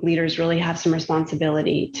I think leaders really have some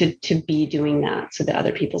responsibility to be doing that so that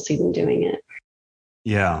other people see them doing it.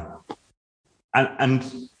 Yeah. And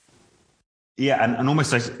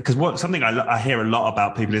almost like, because something I hear a lot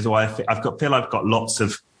about people is, I've got lots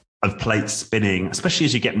of plates spinning, especially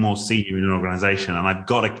as you get more senior in an organization. And I've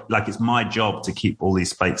got to, like, it's my job to keep all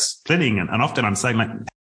these plates spinning. And often I'm saying, like,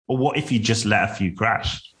 well, what if you just let a few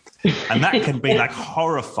crash? And that can be like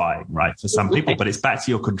horrifying, right, for some people, but it's back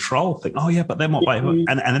to your control thing. Oh yeah, but then what? And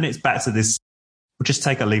then it's back to this, well, just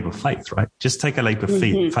take a leap of faith, right? Just take a leap of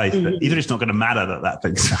faith that either it's not going to matter that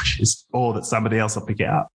thing crashes, or that somebody else will pick it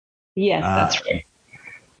up. Yes, that's right.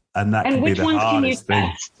 And that can be the hardest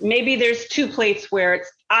thing. Maybe there's two plates where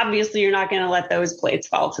it's obviously you're not going to let those plates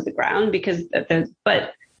fall to the ground,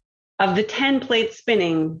 but of the 10 plates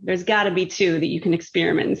spinning, there's got to be 2 that you can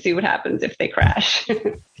experiment and see what happens if they crash.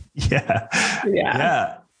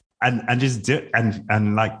 Yeah. And just do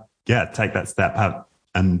and like, take that step out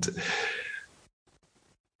and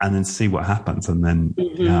then see what happens. And then,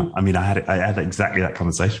 I mean, I had exactly that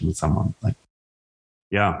conversation with someone. Like,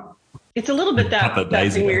 it's a little bit that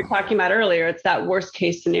thing we were talking about earlier. It's that worst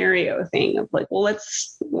case scenario thing of like, well,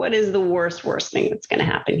 what is the worst thing that's going to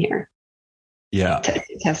happen here? Yeah.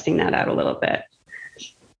 Testing that out a little bit.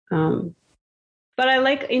 But I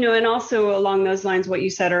like, and also along those lines, what you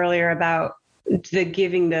said earlier about the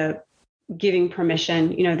giving permission,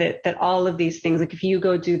 that all of these things, like if you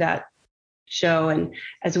go do that show, and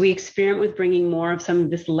as we experiment with bringing more of some of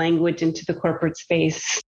this language into the corporate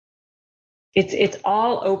space, it's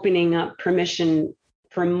all opening up permission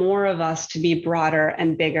for more of us to be broader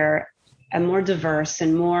and bigger and more diverse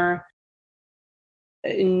and more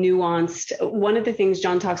nuanced. One of the things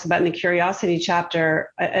John talks about in the Curiosity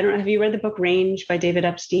chapter, I don't know, have you read the book Range by David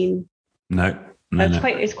Epstein? No.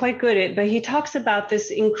 It's quite good. But he talks about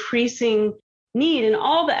this increasing need and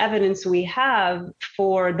all the evidence we have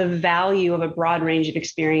for the value of a broad range of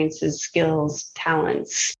experiences, skills,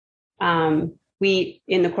 talents. we,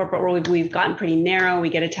 in the corporate world, we've gotten pretty narrow. We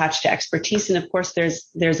get attached to expertise. And of course,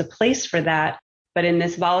 there's a place for that. But in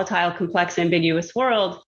this volatile, complex, ambiguous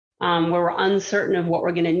world, where we're uncertain of what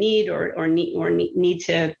we're going to need or need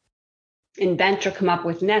to invent or come up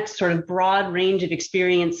with next, sort of broad range of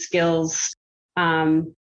experience, skills,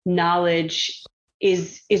 knowledge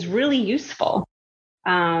is really useful.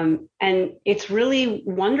 And it's really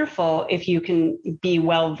wonderful if you can be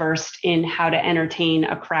well versed in how to entertain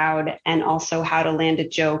a crowd and also how to land a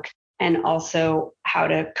joke and also how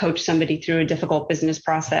to coach somebody through a difficult business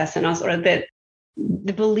process, and also that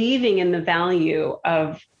the believing in the value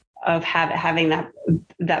of having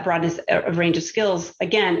that broadness of range of skills.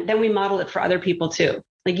 Again, then we model it for other people too.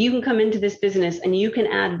 Like, you can come into this business and you can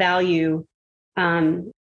add value,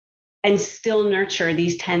 and still nurture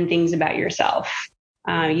these 10 things about yourself.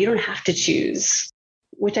 You don't have to choose,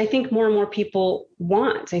 which I think more and more people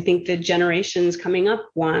want. I think the generations coming up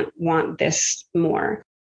want this more.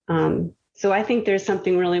 So I think there's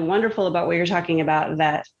something really wonderful about what you're talking about,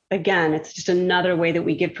 that, again, it's just another way that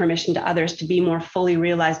we give permission to others to be more fully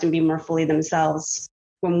realized and be more fully themselves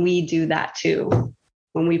when we do that too,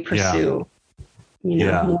 when we pursue,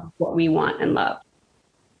 more what we want and love.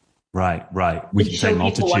 Right. We can say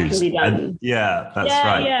multitudes. That's right.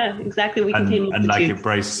 Yeah, exactly. We can say multitudes. And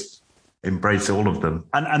like embrace all of them.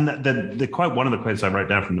 And the quote, one of the quotes I wrote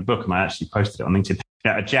down from the book, and I actually posted it on LinkedIn,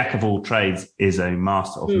 a jack of all trades is a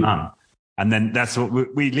master of none. And then that's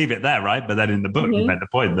what we leave it there, right? But then in the book, you made the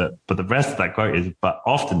point that, but the rest of that quote is, but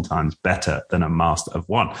oftentimes better than a master of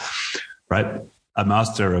one, right? A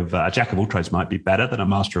master of a jack of all trades might be better than a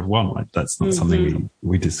master of one, right? That's not something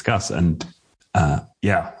we discuss. And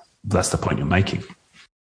that's the point you're making.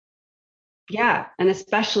 Yeah. And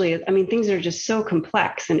especially, I mean, things are just so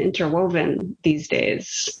complex and interwoven these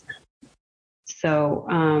days. So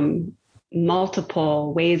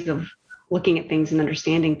multiple ways of looking at things and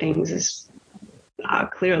understanding things is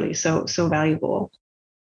clearly so valuable.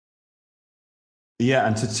 Yeah.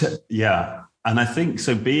 And I think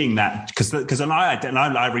so, being that, because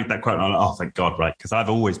I read that quote and I'm like, oh, thank God, right? Because I've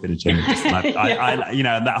always been a genius. And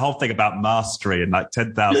and that whole thing about mastery and like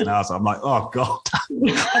 10,000 hours, I'm like, oh God,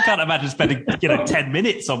 I can't imagine spending 10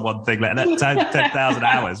 minutes on one thing, like that 10,000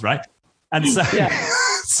 hours, right? And so,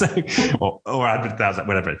 or 100,000,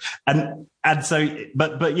 whatever. And so,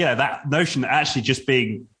 but yeah, that notion that actually just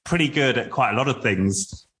being pretty good at quite a lot of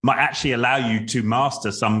things might actually allow you to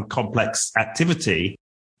master some complex activity,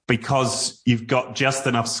 because you've got just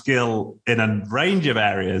enough skill in a range of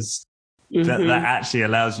areas that actually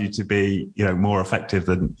allows you to be, more effective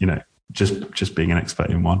than, just being an expert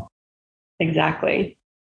in one. Exactly.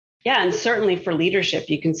 Yeah. And certainly for leadership,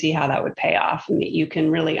 you can see how that would pay off, and that you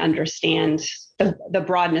can really understand the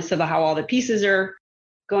broadness of how all the pieces are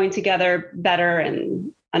going together better,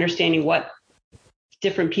 and understanding what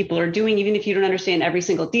different people are doing, even if you don't understand every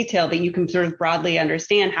single detail, that you can sort of broadly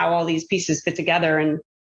understand how all these pieces fit together and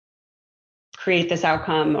create this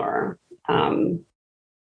outcome. Or and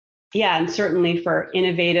certainly for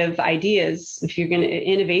innovative ideas,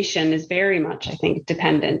 innovation is very much, I think,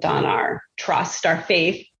 dependent on our trust, our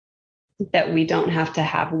faith that we don't have to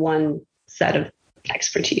have one set of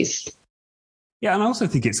expertise. Yeah, and I also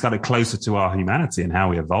think it's kind of closer to our humanity and how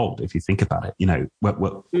we evolved. If you think about it,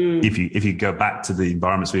 if you go back to the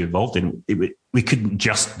environments we evolved in, we couldn't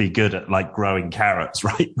just be good at like growing carrots,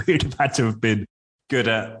 right? We'd have had to have been good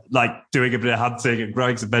at like doing a bit of hunting and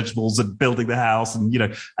growing some vegetables and building the house, and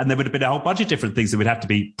and there would have been a whole bunch of different things that we'd have to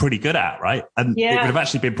be pretty good at, right? And it would have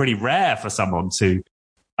actually been pretty rare for someone to,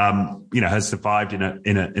 has survived in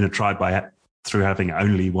a tribe through having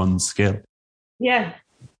only one skill. Yeah.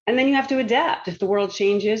 And then you have to adapt. If the world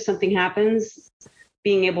changes, something happens,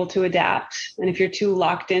 being able to adapt. And if you're too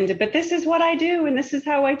locked into, but this is what I do and this is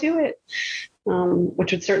how I do it,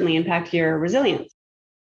 which would certainly impact your resilience.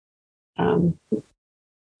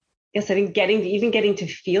 Yes, I think getting to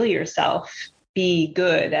feel yourself be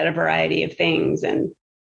good at a variety of things, and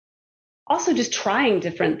also just trying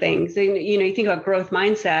different things. And, you think about growth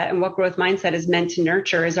mindset, and what growth mindset is meant to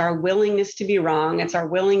nurture is our willingness to be wrong. It's our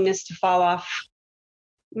willingness to fall off,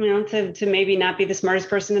 to maybe not be the smartest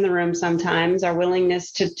person in the room sometimes, our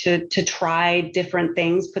willingness to try different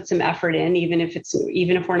things, put some effort in, even if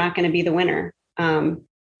we're not going to be the winner.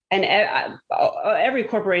 And every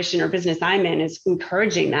corporation or business I'm in is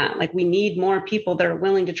encouraging that. Like, we need more people that are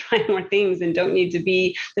willing to try more things and don't need to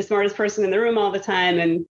be the smartest person in the room all the time.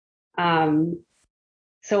 And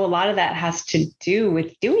so a lot of that has to do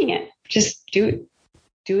with doing it, just doing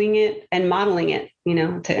it and modeling it,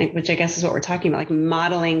 which I guess is what we're talking about, like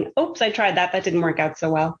modeling. Oops, I tried that. That didn't work out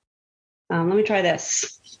so well. Let me try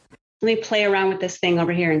this. Let me play around with this thing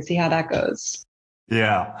over here and see how that goes.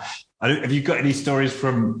 Yeah. Have you got any stories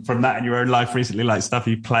from that in your own life recently, like stuff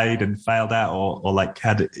you played and failed at, or like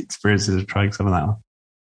had experiences of trying some of that?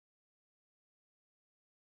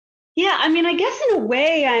 Yeah, I mean, I guess in a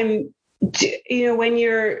way, when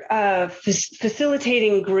you're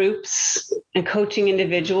facilitating groups and coaching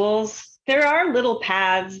individuals, there are little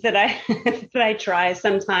paths that I that I try.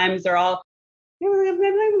 Sometimes they're all, maybe I'm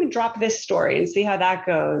going to drop this story and see how that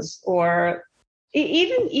goes, or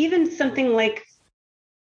even something like,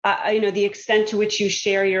 the extent to which you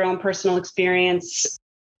share your own personal experience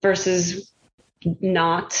versus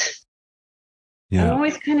not. Yeah. I'm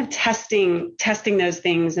always kind of testing those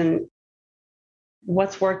things and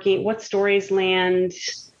what's working, what stories land,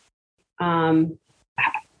 how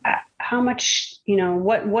much,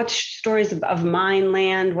 what stories of mine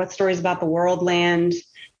land, what stories about the world land.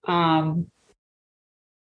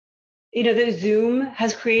 The Zoom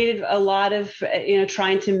has created a lot of,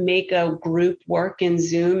 trying to make a group work in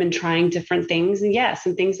Zoom and trying different things. And yes,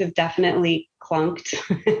 some things have definitely clunked.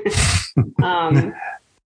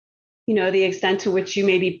 The extent to which you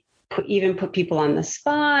maybe put people on the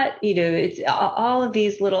spot, it's all of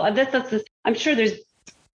these little, I'm sure there's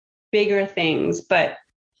bigger things, but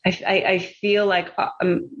I feel like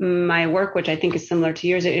my work, which I think is similar to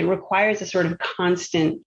yours, it requires a sort of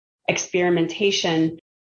constant experimentation.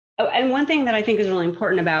 And one thing that I think is really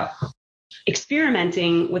important about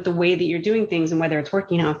experimenting with the way that you're doing things and whether it's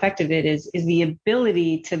working, how effective it is the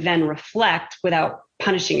ability to then reflect without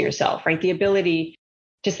punishing yourself, right? The ability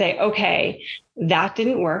to say, okay, that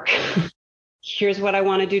didn't work. Here's what I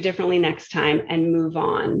want to do differently next time, and move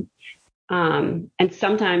on. And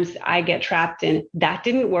sometimes I get trapped in, that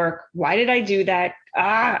didn't work. Why did I do that?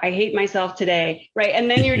 I hate myself today. Right.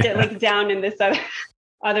 And then you're like down in this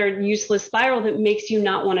other useless spiral that makes you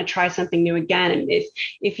not want to try something new again. And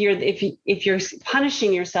if you're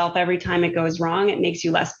punishing yourself every time it goes wrong, it makes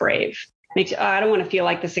you less brave. Makes you, I don't want to feel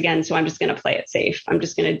like this again, so I'm just going to play it safe. I'm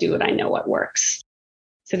just going to do what I know what works.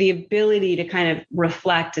 So the ability to kind of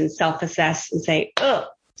reflect and self-assess and say, oh,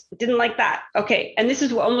 didn't like that. Okay. And this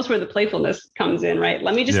is almost where the playfulness comes in, right?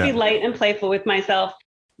 Let me just be light and playful with myself.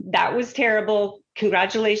 That was terrible.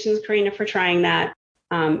 Congratulations, Karina, for trying that.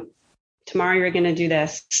 Tomorrow you're going to do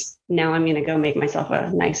this. Now I'm going to go make myself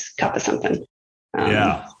a nice cup of something.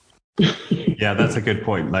 Yeah, that's a good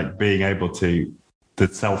point. Like being able to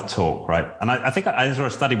self-talk, right? And I think I saw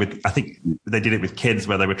a study I think they did it with kids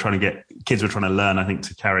where kids were trying to learn, I think,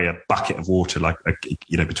 to carry a bucket of water, like,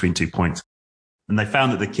 between 2 points. And they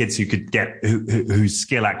found that the kids whose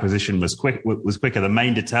skill acquisition was quicker, the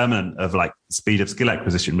main determinant of like speed of skill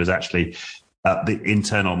acquisition was actually the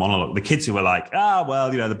internal monologue. The kids who were like,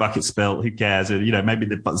 the bucket spilt, who cares? Or, maybe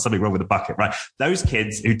there's something wrong with the bucket, right? Those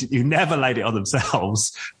kids who never laid it on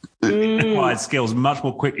themselves acquired skills much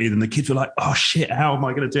more quickly than the kids who were like, oh shit, how am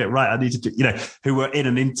I going to do it right? I need to do, who were in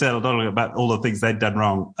an internal monologue about all the things they'd done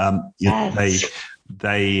wrong. They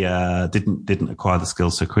didn't acquire the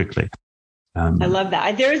skills so quickly. I love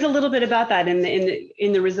that. There is a little bit about that in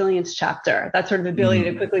the resilience chapter, that sort of ability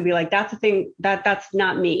to quickly be like, that's a thing that's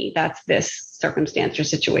not me. That's this circumstance or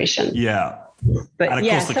situation. Yeah. But and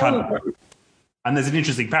of course, and there's an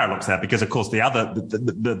interesting paradox there because of course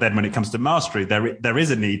then when it comes to mastery, there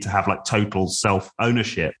is a need to have like total self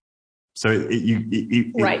ownership. So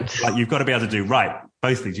like you've got to be able to do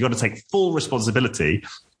both things. You've got to take full responsibility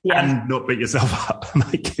and not beat yourself up.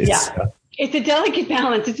 It's a delicate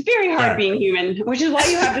balance. It's very hard being human, which is why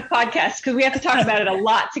you have this podcast, because we have to talk about it a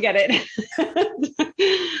lot to get it.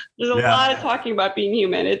 There's a lot of talking about being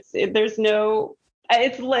human. It's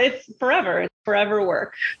forever. It's forever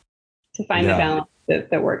work to find the balance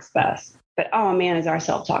that works best. But oh man, is our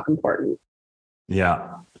self-talk important?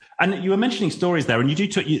 Yeah. And you were mentioning stories there, and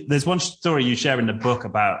there's one story you share in the book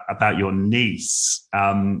about your niece.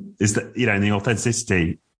 Is that in the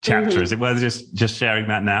authenticity chapter? Is it worth just sharing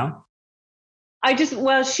that now?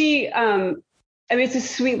 She, it's a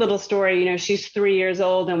sweet little story. She's 3 years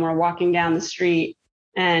old and we're walking down the street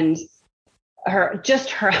and her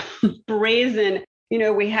brazen,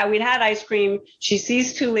 we'd had ice cream. She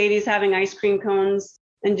sees two ladies having ice cream cones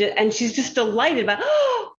and she's just delighted about,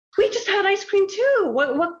 oh, we just had ice cream too.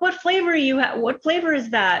 What flavor you have? What flavor is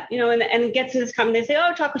that? And it gets in this conversation. They say,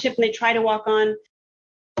 oh, chocolate chip. And they try to walk on.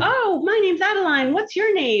 Oh, my name's Adeline. What's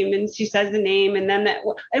your name? And she says the name. And then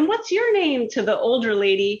and what's your name to the older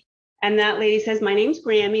lady? And that lady says, my name's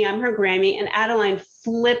Grammy. I'm her Grammy. And Adeline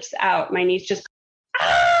flips out. My niece just,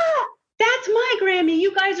 that's my Grammy.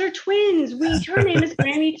 You guys are twins. Her name is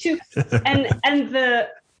Grammy too. And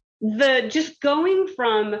the just going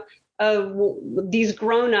from these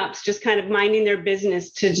grown-ups just kind of minding their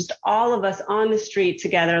business to just all of us on the street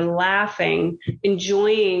together, laughing,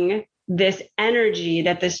 enjoying this energy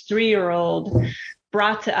that this 3-year-old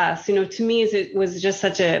brought to us. To me, it was just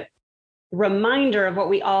such a reminder of what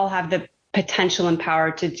we all have the potential and power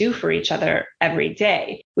to do for each other every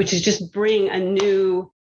day, which is just bring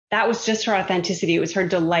that was just her authenticity. It was her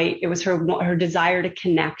delight. It was her desire to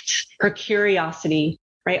connect, her curiosity,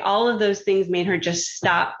 right? All of those things made her just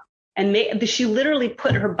stop. And she literally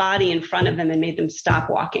put her body in front of them and made them stop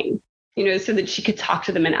walking, so that she could talk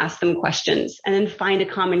to them and ask them questions and then find a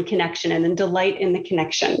common connection and then delight in the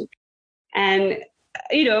connection. And,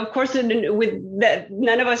 of course, with that,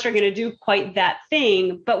 none of us are going to do quite that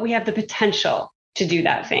thing, but we have the potential to do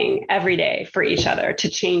that thing every day for each other, to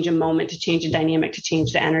change a moment, to change a dynamic, to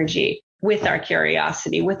change the energy with our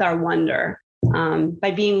curiosity, with our wonder,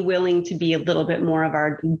 by being willing to be a little bit more of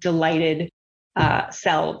our delighted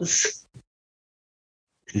selves.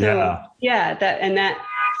 That's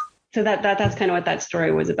kind of what that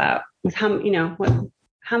story was about. Was how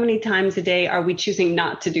many times a day are we choosing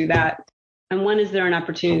not to do that? And when is there an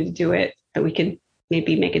opportunity to do it that we can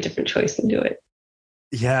maybe make a different choice and do it?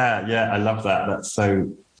 Yeah, I love that. That's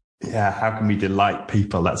so. Yeah, how can we delight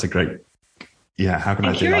people? That's a great. Yeah, how can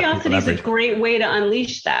I delight people? Curiosity is a great way to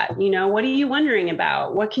unleash that. What are you wondering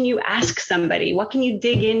about? What can you ask somebody? What can you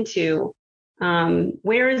dig into?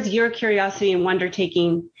 Where is your curiosity and wonder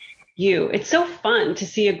taking you? It's so fun to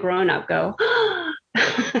see a grown-up go,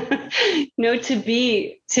 to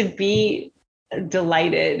be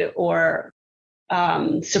delighted or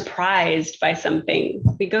surprised by something.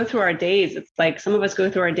 We go through our days. It's like some of us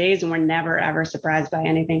go through our days and we're never, ever surprised by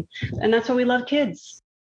anything. And that's why we love kids.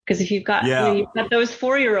 Because if you've got those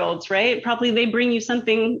 4-year-olds, right? Probably they bring you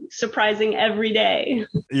something surprising every day.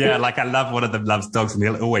 Yeah, like I love one of them loves dogs, and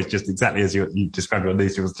he'll always just exactly as you described it on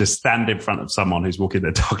these, he'll just stand in front of someone who's walking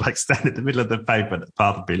their dog, like stand in the middle of the pavement. The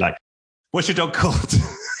path and be like, "What's your dog called?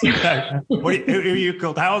 Who are you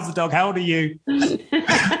called? How old's the dog? How old are you?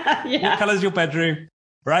 What colour's your bedroom?"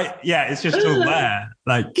 Right? Yeah, it's just all there.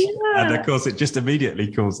 And of course, it just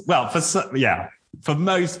immediately calls. Well, for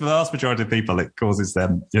the vast majority of people, it causes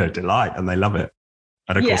them, delight, and they love it.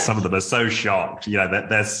 And of course, some of them are so shocked, that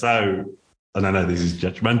they're so, and I know this is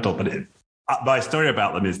judgmental, but my story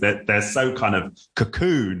about them is that they're so kind of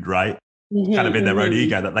cocooned, right? Kind of in their own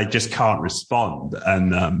ego that they just can't respond.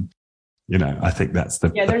 And, I think that's the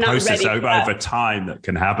process over time that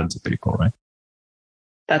can happen to people, right?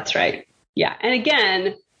 That's right. Yeah. And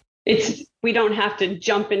again, we don't have to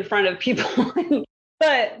jump in front of people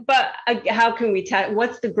But how can we test?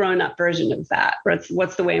 What's the grown-up version of that?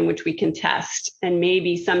 What's the way in which we can test? And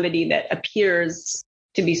maybe somebody that appears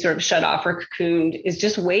to be sort of shut off or cocooned is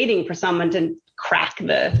just waiting for someone to crack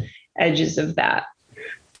the edges of that.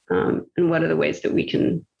 And what are the ways that we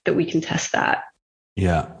can test that?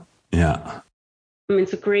 Yeah. I mean,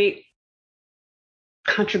 it's a great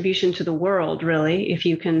contribution to the world, really, if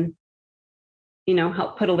you can,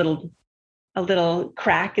 help put a little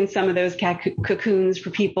crack in some of those cocoons for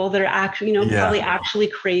people that are actually, probably actually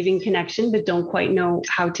craving connection, but don't quite know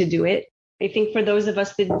how to do it. I think for those of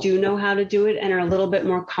us that do know how to do it and are a little bit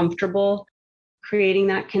more comfortable creating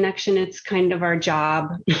that connection, it's kind of our job,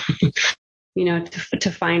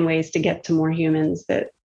 to find ways to get to more humans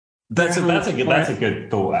That's a good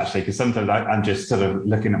thought, actually, because sometimes I'm just sort of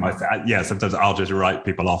looking at myself. Yeah, sometimes I'll just write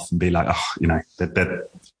people off and be like,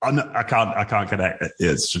 I can't connect.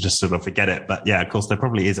 It's just sort of forget it. But yeah, of course, there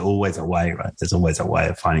probably is always a way, right? There's always a way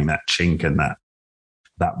of finding that chink and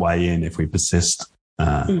that way in if we persist.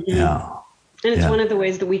 Yeah. And it's one of the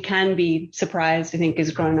ways that we can be surprised, I think,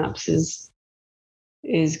 as grown-ups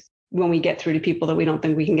is when we get through to people that we don't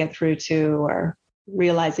think we can get through to, or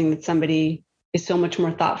realizing that somebody is so much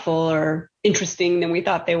more thoughtful or interesting than we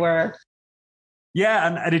thought they were. Yeah,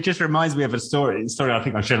 and it just reminds me of a story I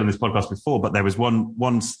think I've shared on this podcast before, but there was one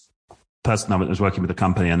person that was working with the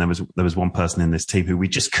company, and there was one person in this team who we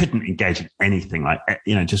just couldn't engage in anything,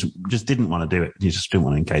 just didn't want to do it. You just didn't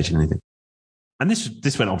want to engage in anything. And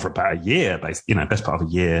this went on for about a year, best part of a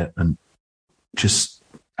year, and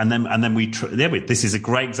then this is a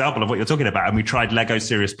great example of what you're talking about. And we tried Lego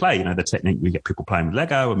Serious Play, the technique we get people playing with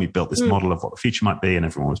Lego, and we built this model of what the future might be, and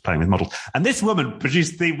everyone was playing with models. And this woman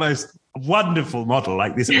produced the most wonderful model,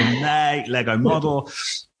 like this ornate Lego model.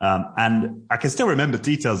 And I can still remember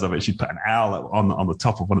details of it. She'd put an owl on the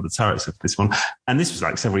top of one of the turrets of this one. And this was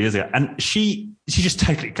like several years ago. And she just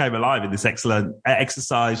totally came alive in this excellent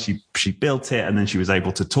exercise. She built it, and then she was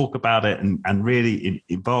able to talk about it and really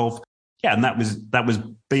evolve. Yeah, and that was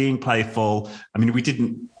being playful. I mean, we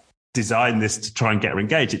didn't design this to try and get her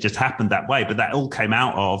engaged. It just happened that way. But that all came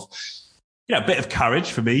out of, you know, a bit of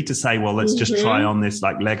courage for me to say, well, let's just try on this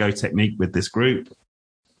like Lego technique with this group.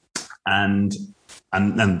 And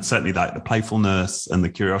certainly like the playfulness and the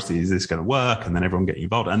curiosity, is this going to work? And then everyone getting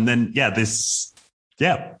involved. And then, we got this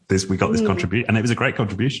contribution, and it was a great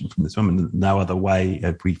contribution from this woman. No other way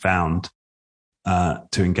had we found to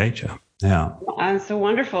engage her. Yeah. It's a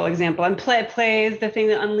wonderful example. And play is the thing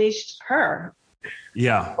that unleashed her.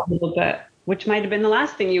 Yeah. A little bit, which might have been the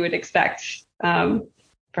last thing you would expect for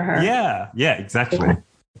her. Yeah. Yeah, exactly.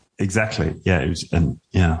 Exactly. Yeah. It was,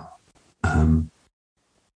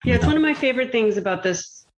 it's one of my favorite things about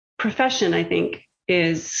this profession, I think,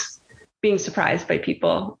 is being surprised by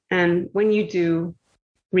people. And when you do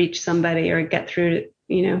reach somebody or get through to,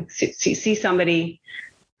 you know, see somebody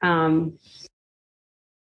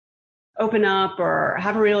open up or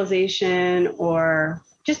have a realization, or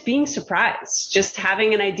just being surprised, just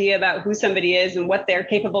having an idea about who somebody is and what they're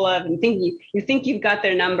capable of, and you think you've got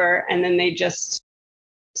their number, and then they just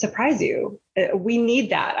surprise you. We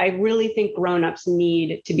need that. I really think grown-ups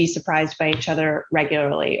need to be surprised by each other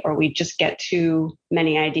regularly, or we just get too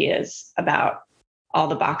many ideas about all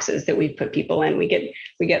the boxes that we've put people in. We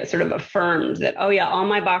get sort of affirmed that, oh yeah, all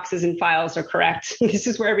my boxes and files are correct. This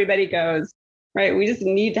is where everybody goes. Right. We just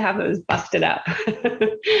need to have those busted up.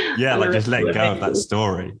 Yeah. Like just letting go of that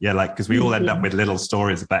story. Yeah. Like, cause we all end up with little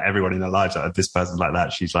stories about everyone in their lives. Like, this person's like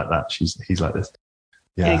that. She's like that. He's like this.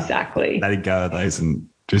 Yeah. Exactly. Letting go of those and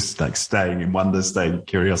just like staying in wonder, staying in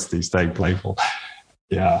curiosity, staying playful.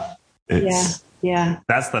 Yeah. Yeah.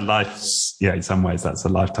 That's the life's, in some ways that's a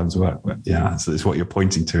lifetime's work. But yeah. So it's what you're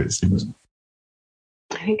pointing to, it seems.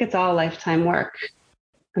 I think it's all lifetime work.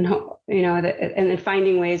 And, you know, and then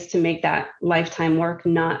finding ways to make that lifetime work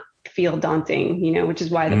not feel daunting, you know, which is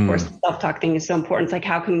why the course self-talk thing is so important. It's like,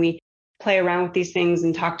 how can we play around with these things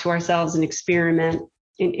and talk to ourselves and experiment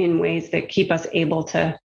in ways that keep us able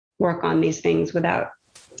to work on these things without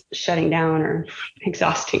shutting down or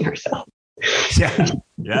exhausting ourselves. Yeah.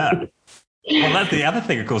 Yeah. Well, that's the other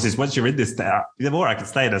thing, of course, is once you're in this, the more I can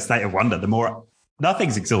stay in a state of wonder, the more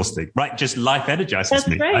nothing's exhausting, right? Just life energizes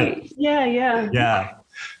me. That's right. Yeah.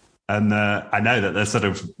 And I know that there's sort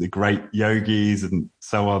of the great yogis and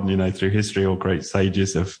so on, you know, through history, or great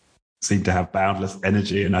sages have seemed to have boundless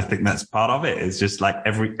energy. And I think that's part of it. It's just like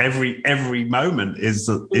every moment is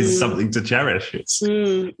something to cherish. It's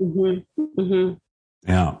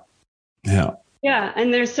Yeah.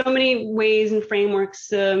 And there's so many ways and frameworks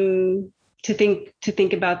to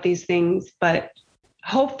think about these things, but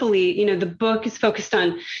hopefully, you know, the book is focused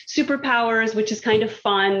on superpowers, which is kind of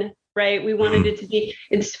fun. Right. We wanted it to be,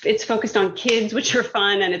 it's focused on kids, which are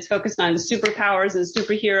fun, and it's focused on superpowers and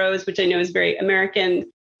superheroes, which I know is very American.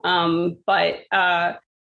 But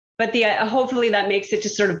hopefully that makes it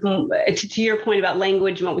just sort of, to your point about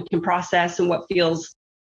language and what we can process and what feels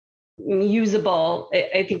usable.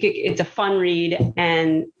 I think it's a fun read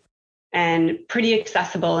and pretty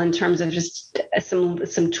accessible in terms of just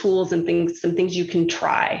some tools and some things you can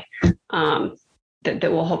try.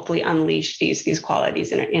 That will hopefully unleash these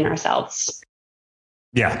qualities in ourselves.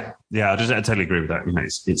 Yeah. I totally agree with that. You know,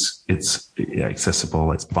 it's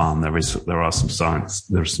accessible. It's fun. There are some science.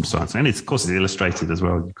 And of course it's illustrated as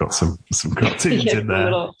well. You've got some cartoons in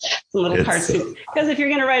there. Some little cartoons. Because if you're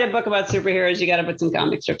going to write a book about superheroes, you got to put some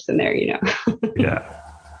comic strips in there, you know.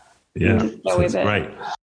 Yeah. So that's great.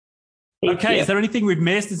 Okay. Is there anything we've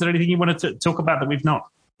missed? Is there anything you wanted to talk about that we've not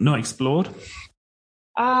explored?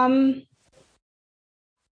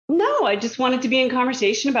 No, I just wanted to be in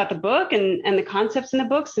conversation about the book and the concepts in the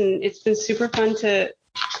books. And it's been super fun to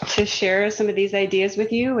share some of these ideas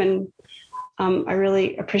with you. And I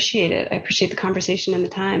really appreciate it. I appreciate the conversation and the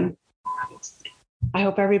time. I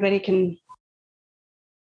hope everybody can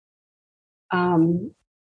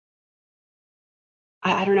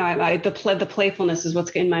I don't know. The playfulness is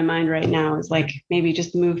what's in my mind right now, is like maybe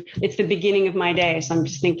just move. It's the beginning of my day. So I'm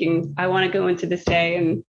just thinking I want to go into this day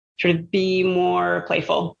and sort of be more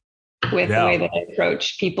playful with the way that I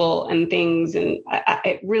approach people and things. And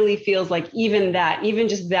it really feels like even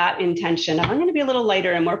just that intention of I'm going to be a little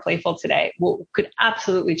lighter and more playful today could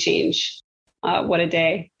absolutely change what a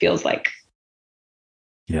day feels like.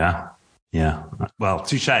 Yeah. Well,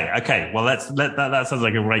 touche. Okay. Well, that sounds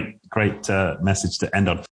like a great message to end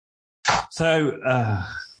on. So,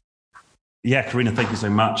 Carina, thank you so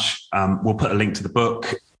much. We'll put a link to the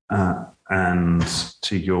book and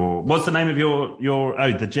to what's the name of the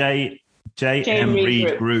JM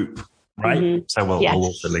Read group, right? Mm-hmm. So we'll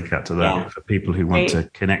also link out to that for people who want to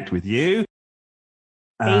connect with you.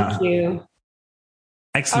 Thank you.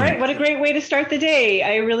 Excellent. All right. What a great way to start the day.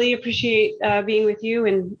 I really appreciate being with you,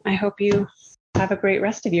 and I hope you have a great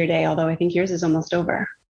rest of your day, although I think yours is almost over.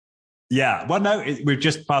 Yeah. Well, no, we've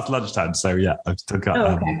just passed lunchtime. So, yeah, I've still got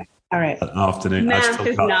okay. All right. an afternoon. Math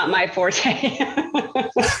is not my forte.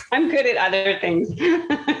 I'm good at other things.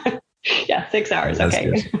 Yeah, 6 hours. That's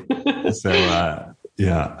okay. So,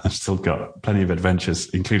 yeah, I've still got plenty of adventures,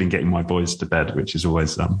 including getting my boys to bed, which is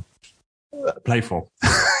always playful.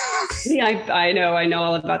 Yeah, I know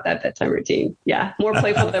all about that bedtime routine. Yeah, more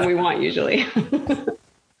playful than we want usually.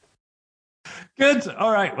 Good.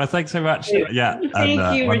 All right. Well, thanks so much. Yeah.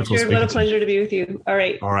 Thank you, Richard. What a pleasure to be with you. All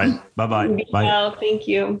right. All right. Bye-bye. Bye. Well, thank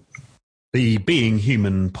you. The Being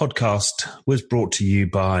Human podcast was brought to you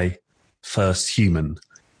by First Human.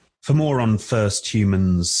 For more on First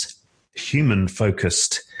Human's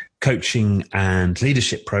human-focused coaching and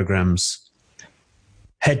leadership programs,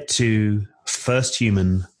 head to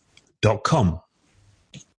firsthuman.com.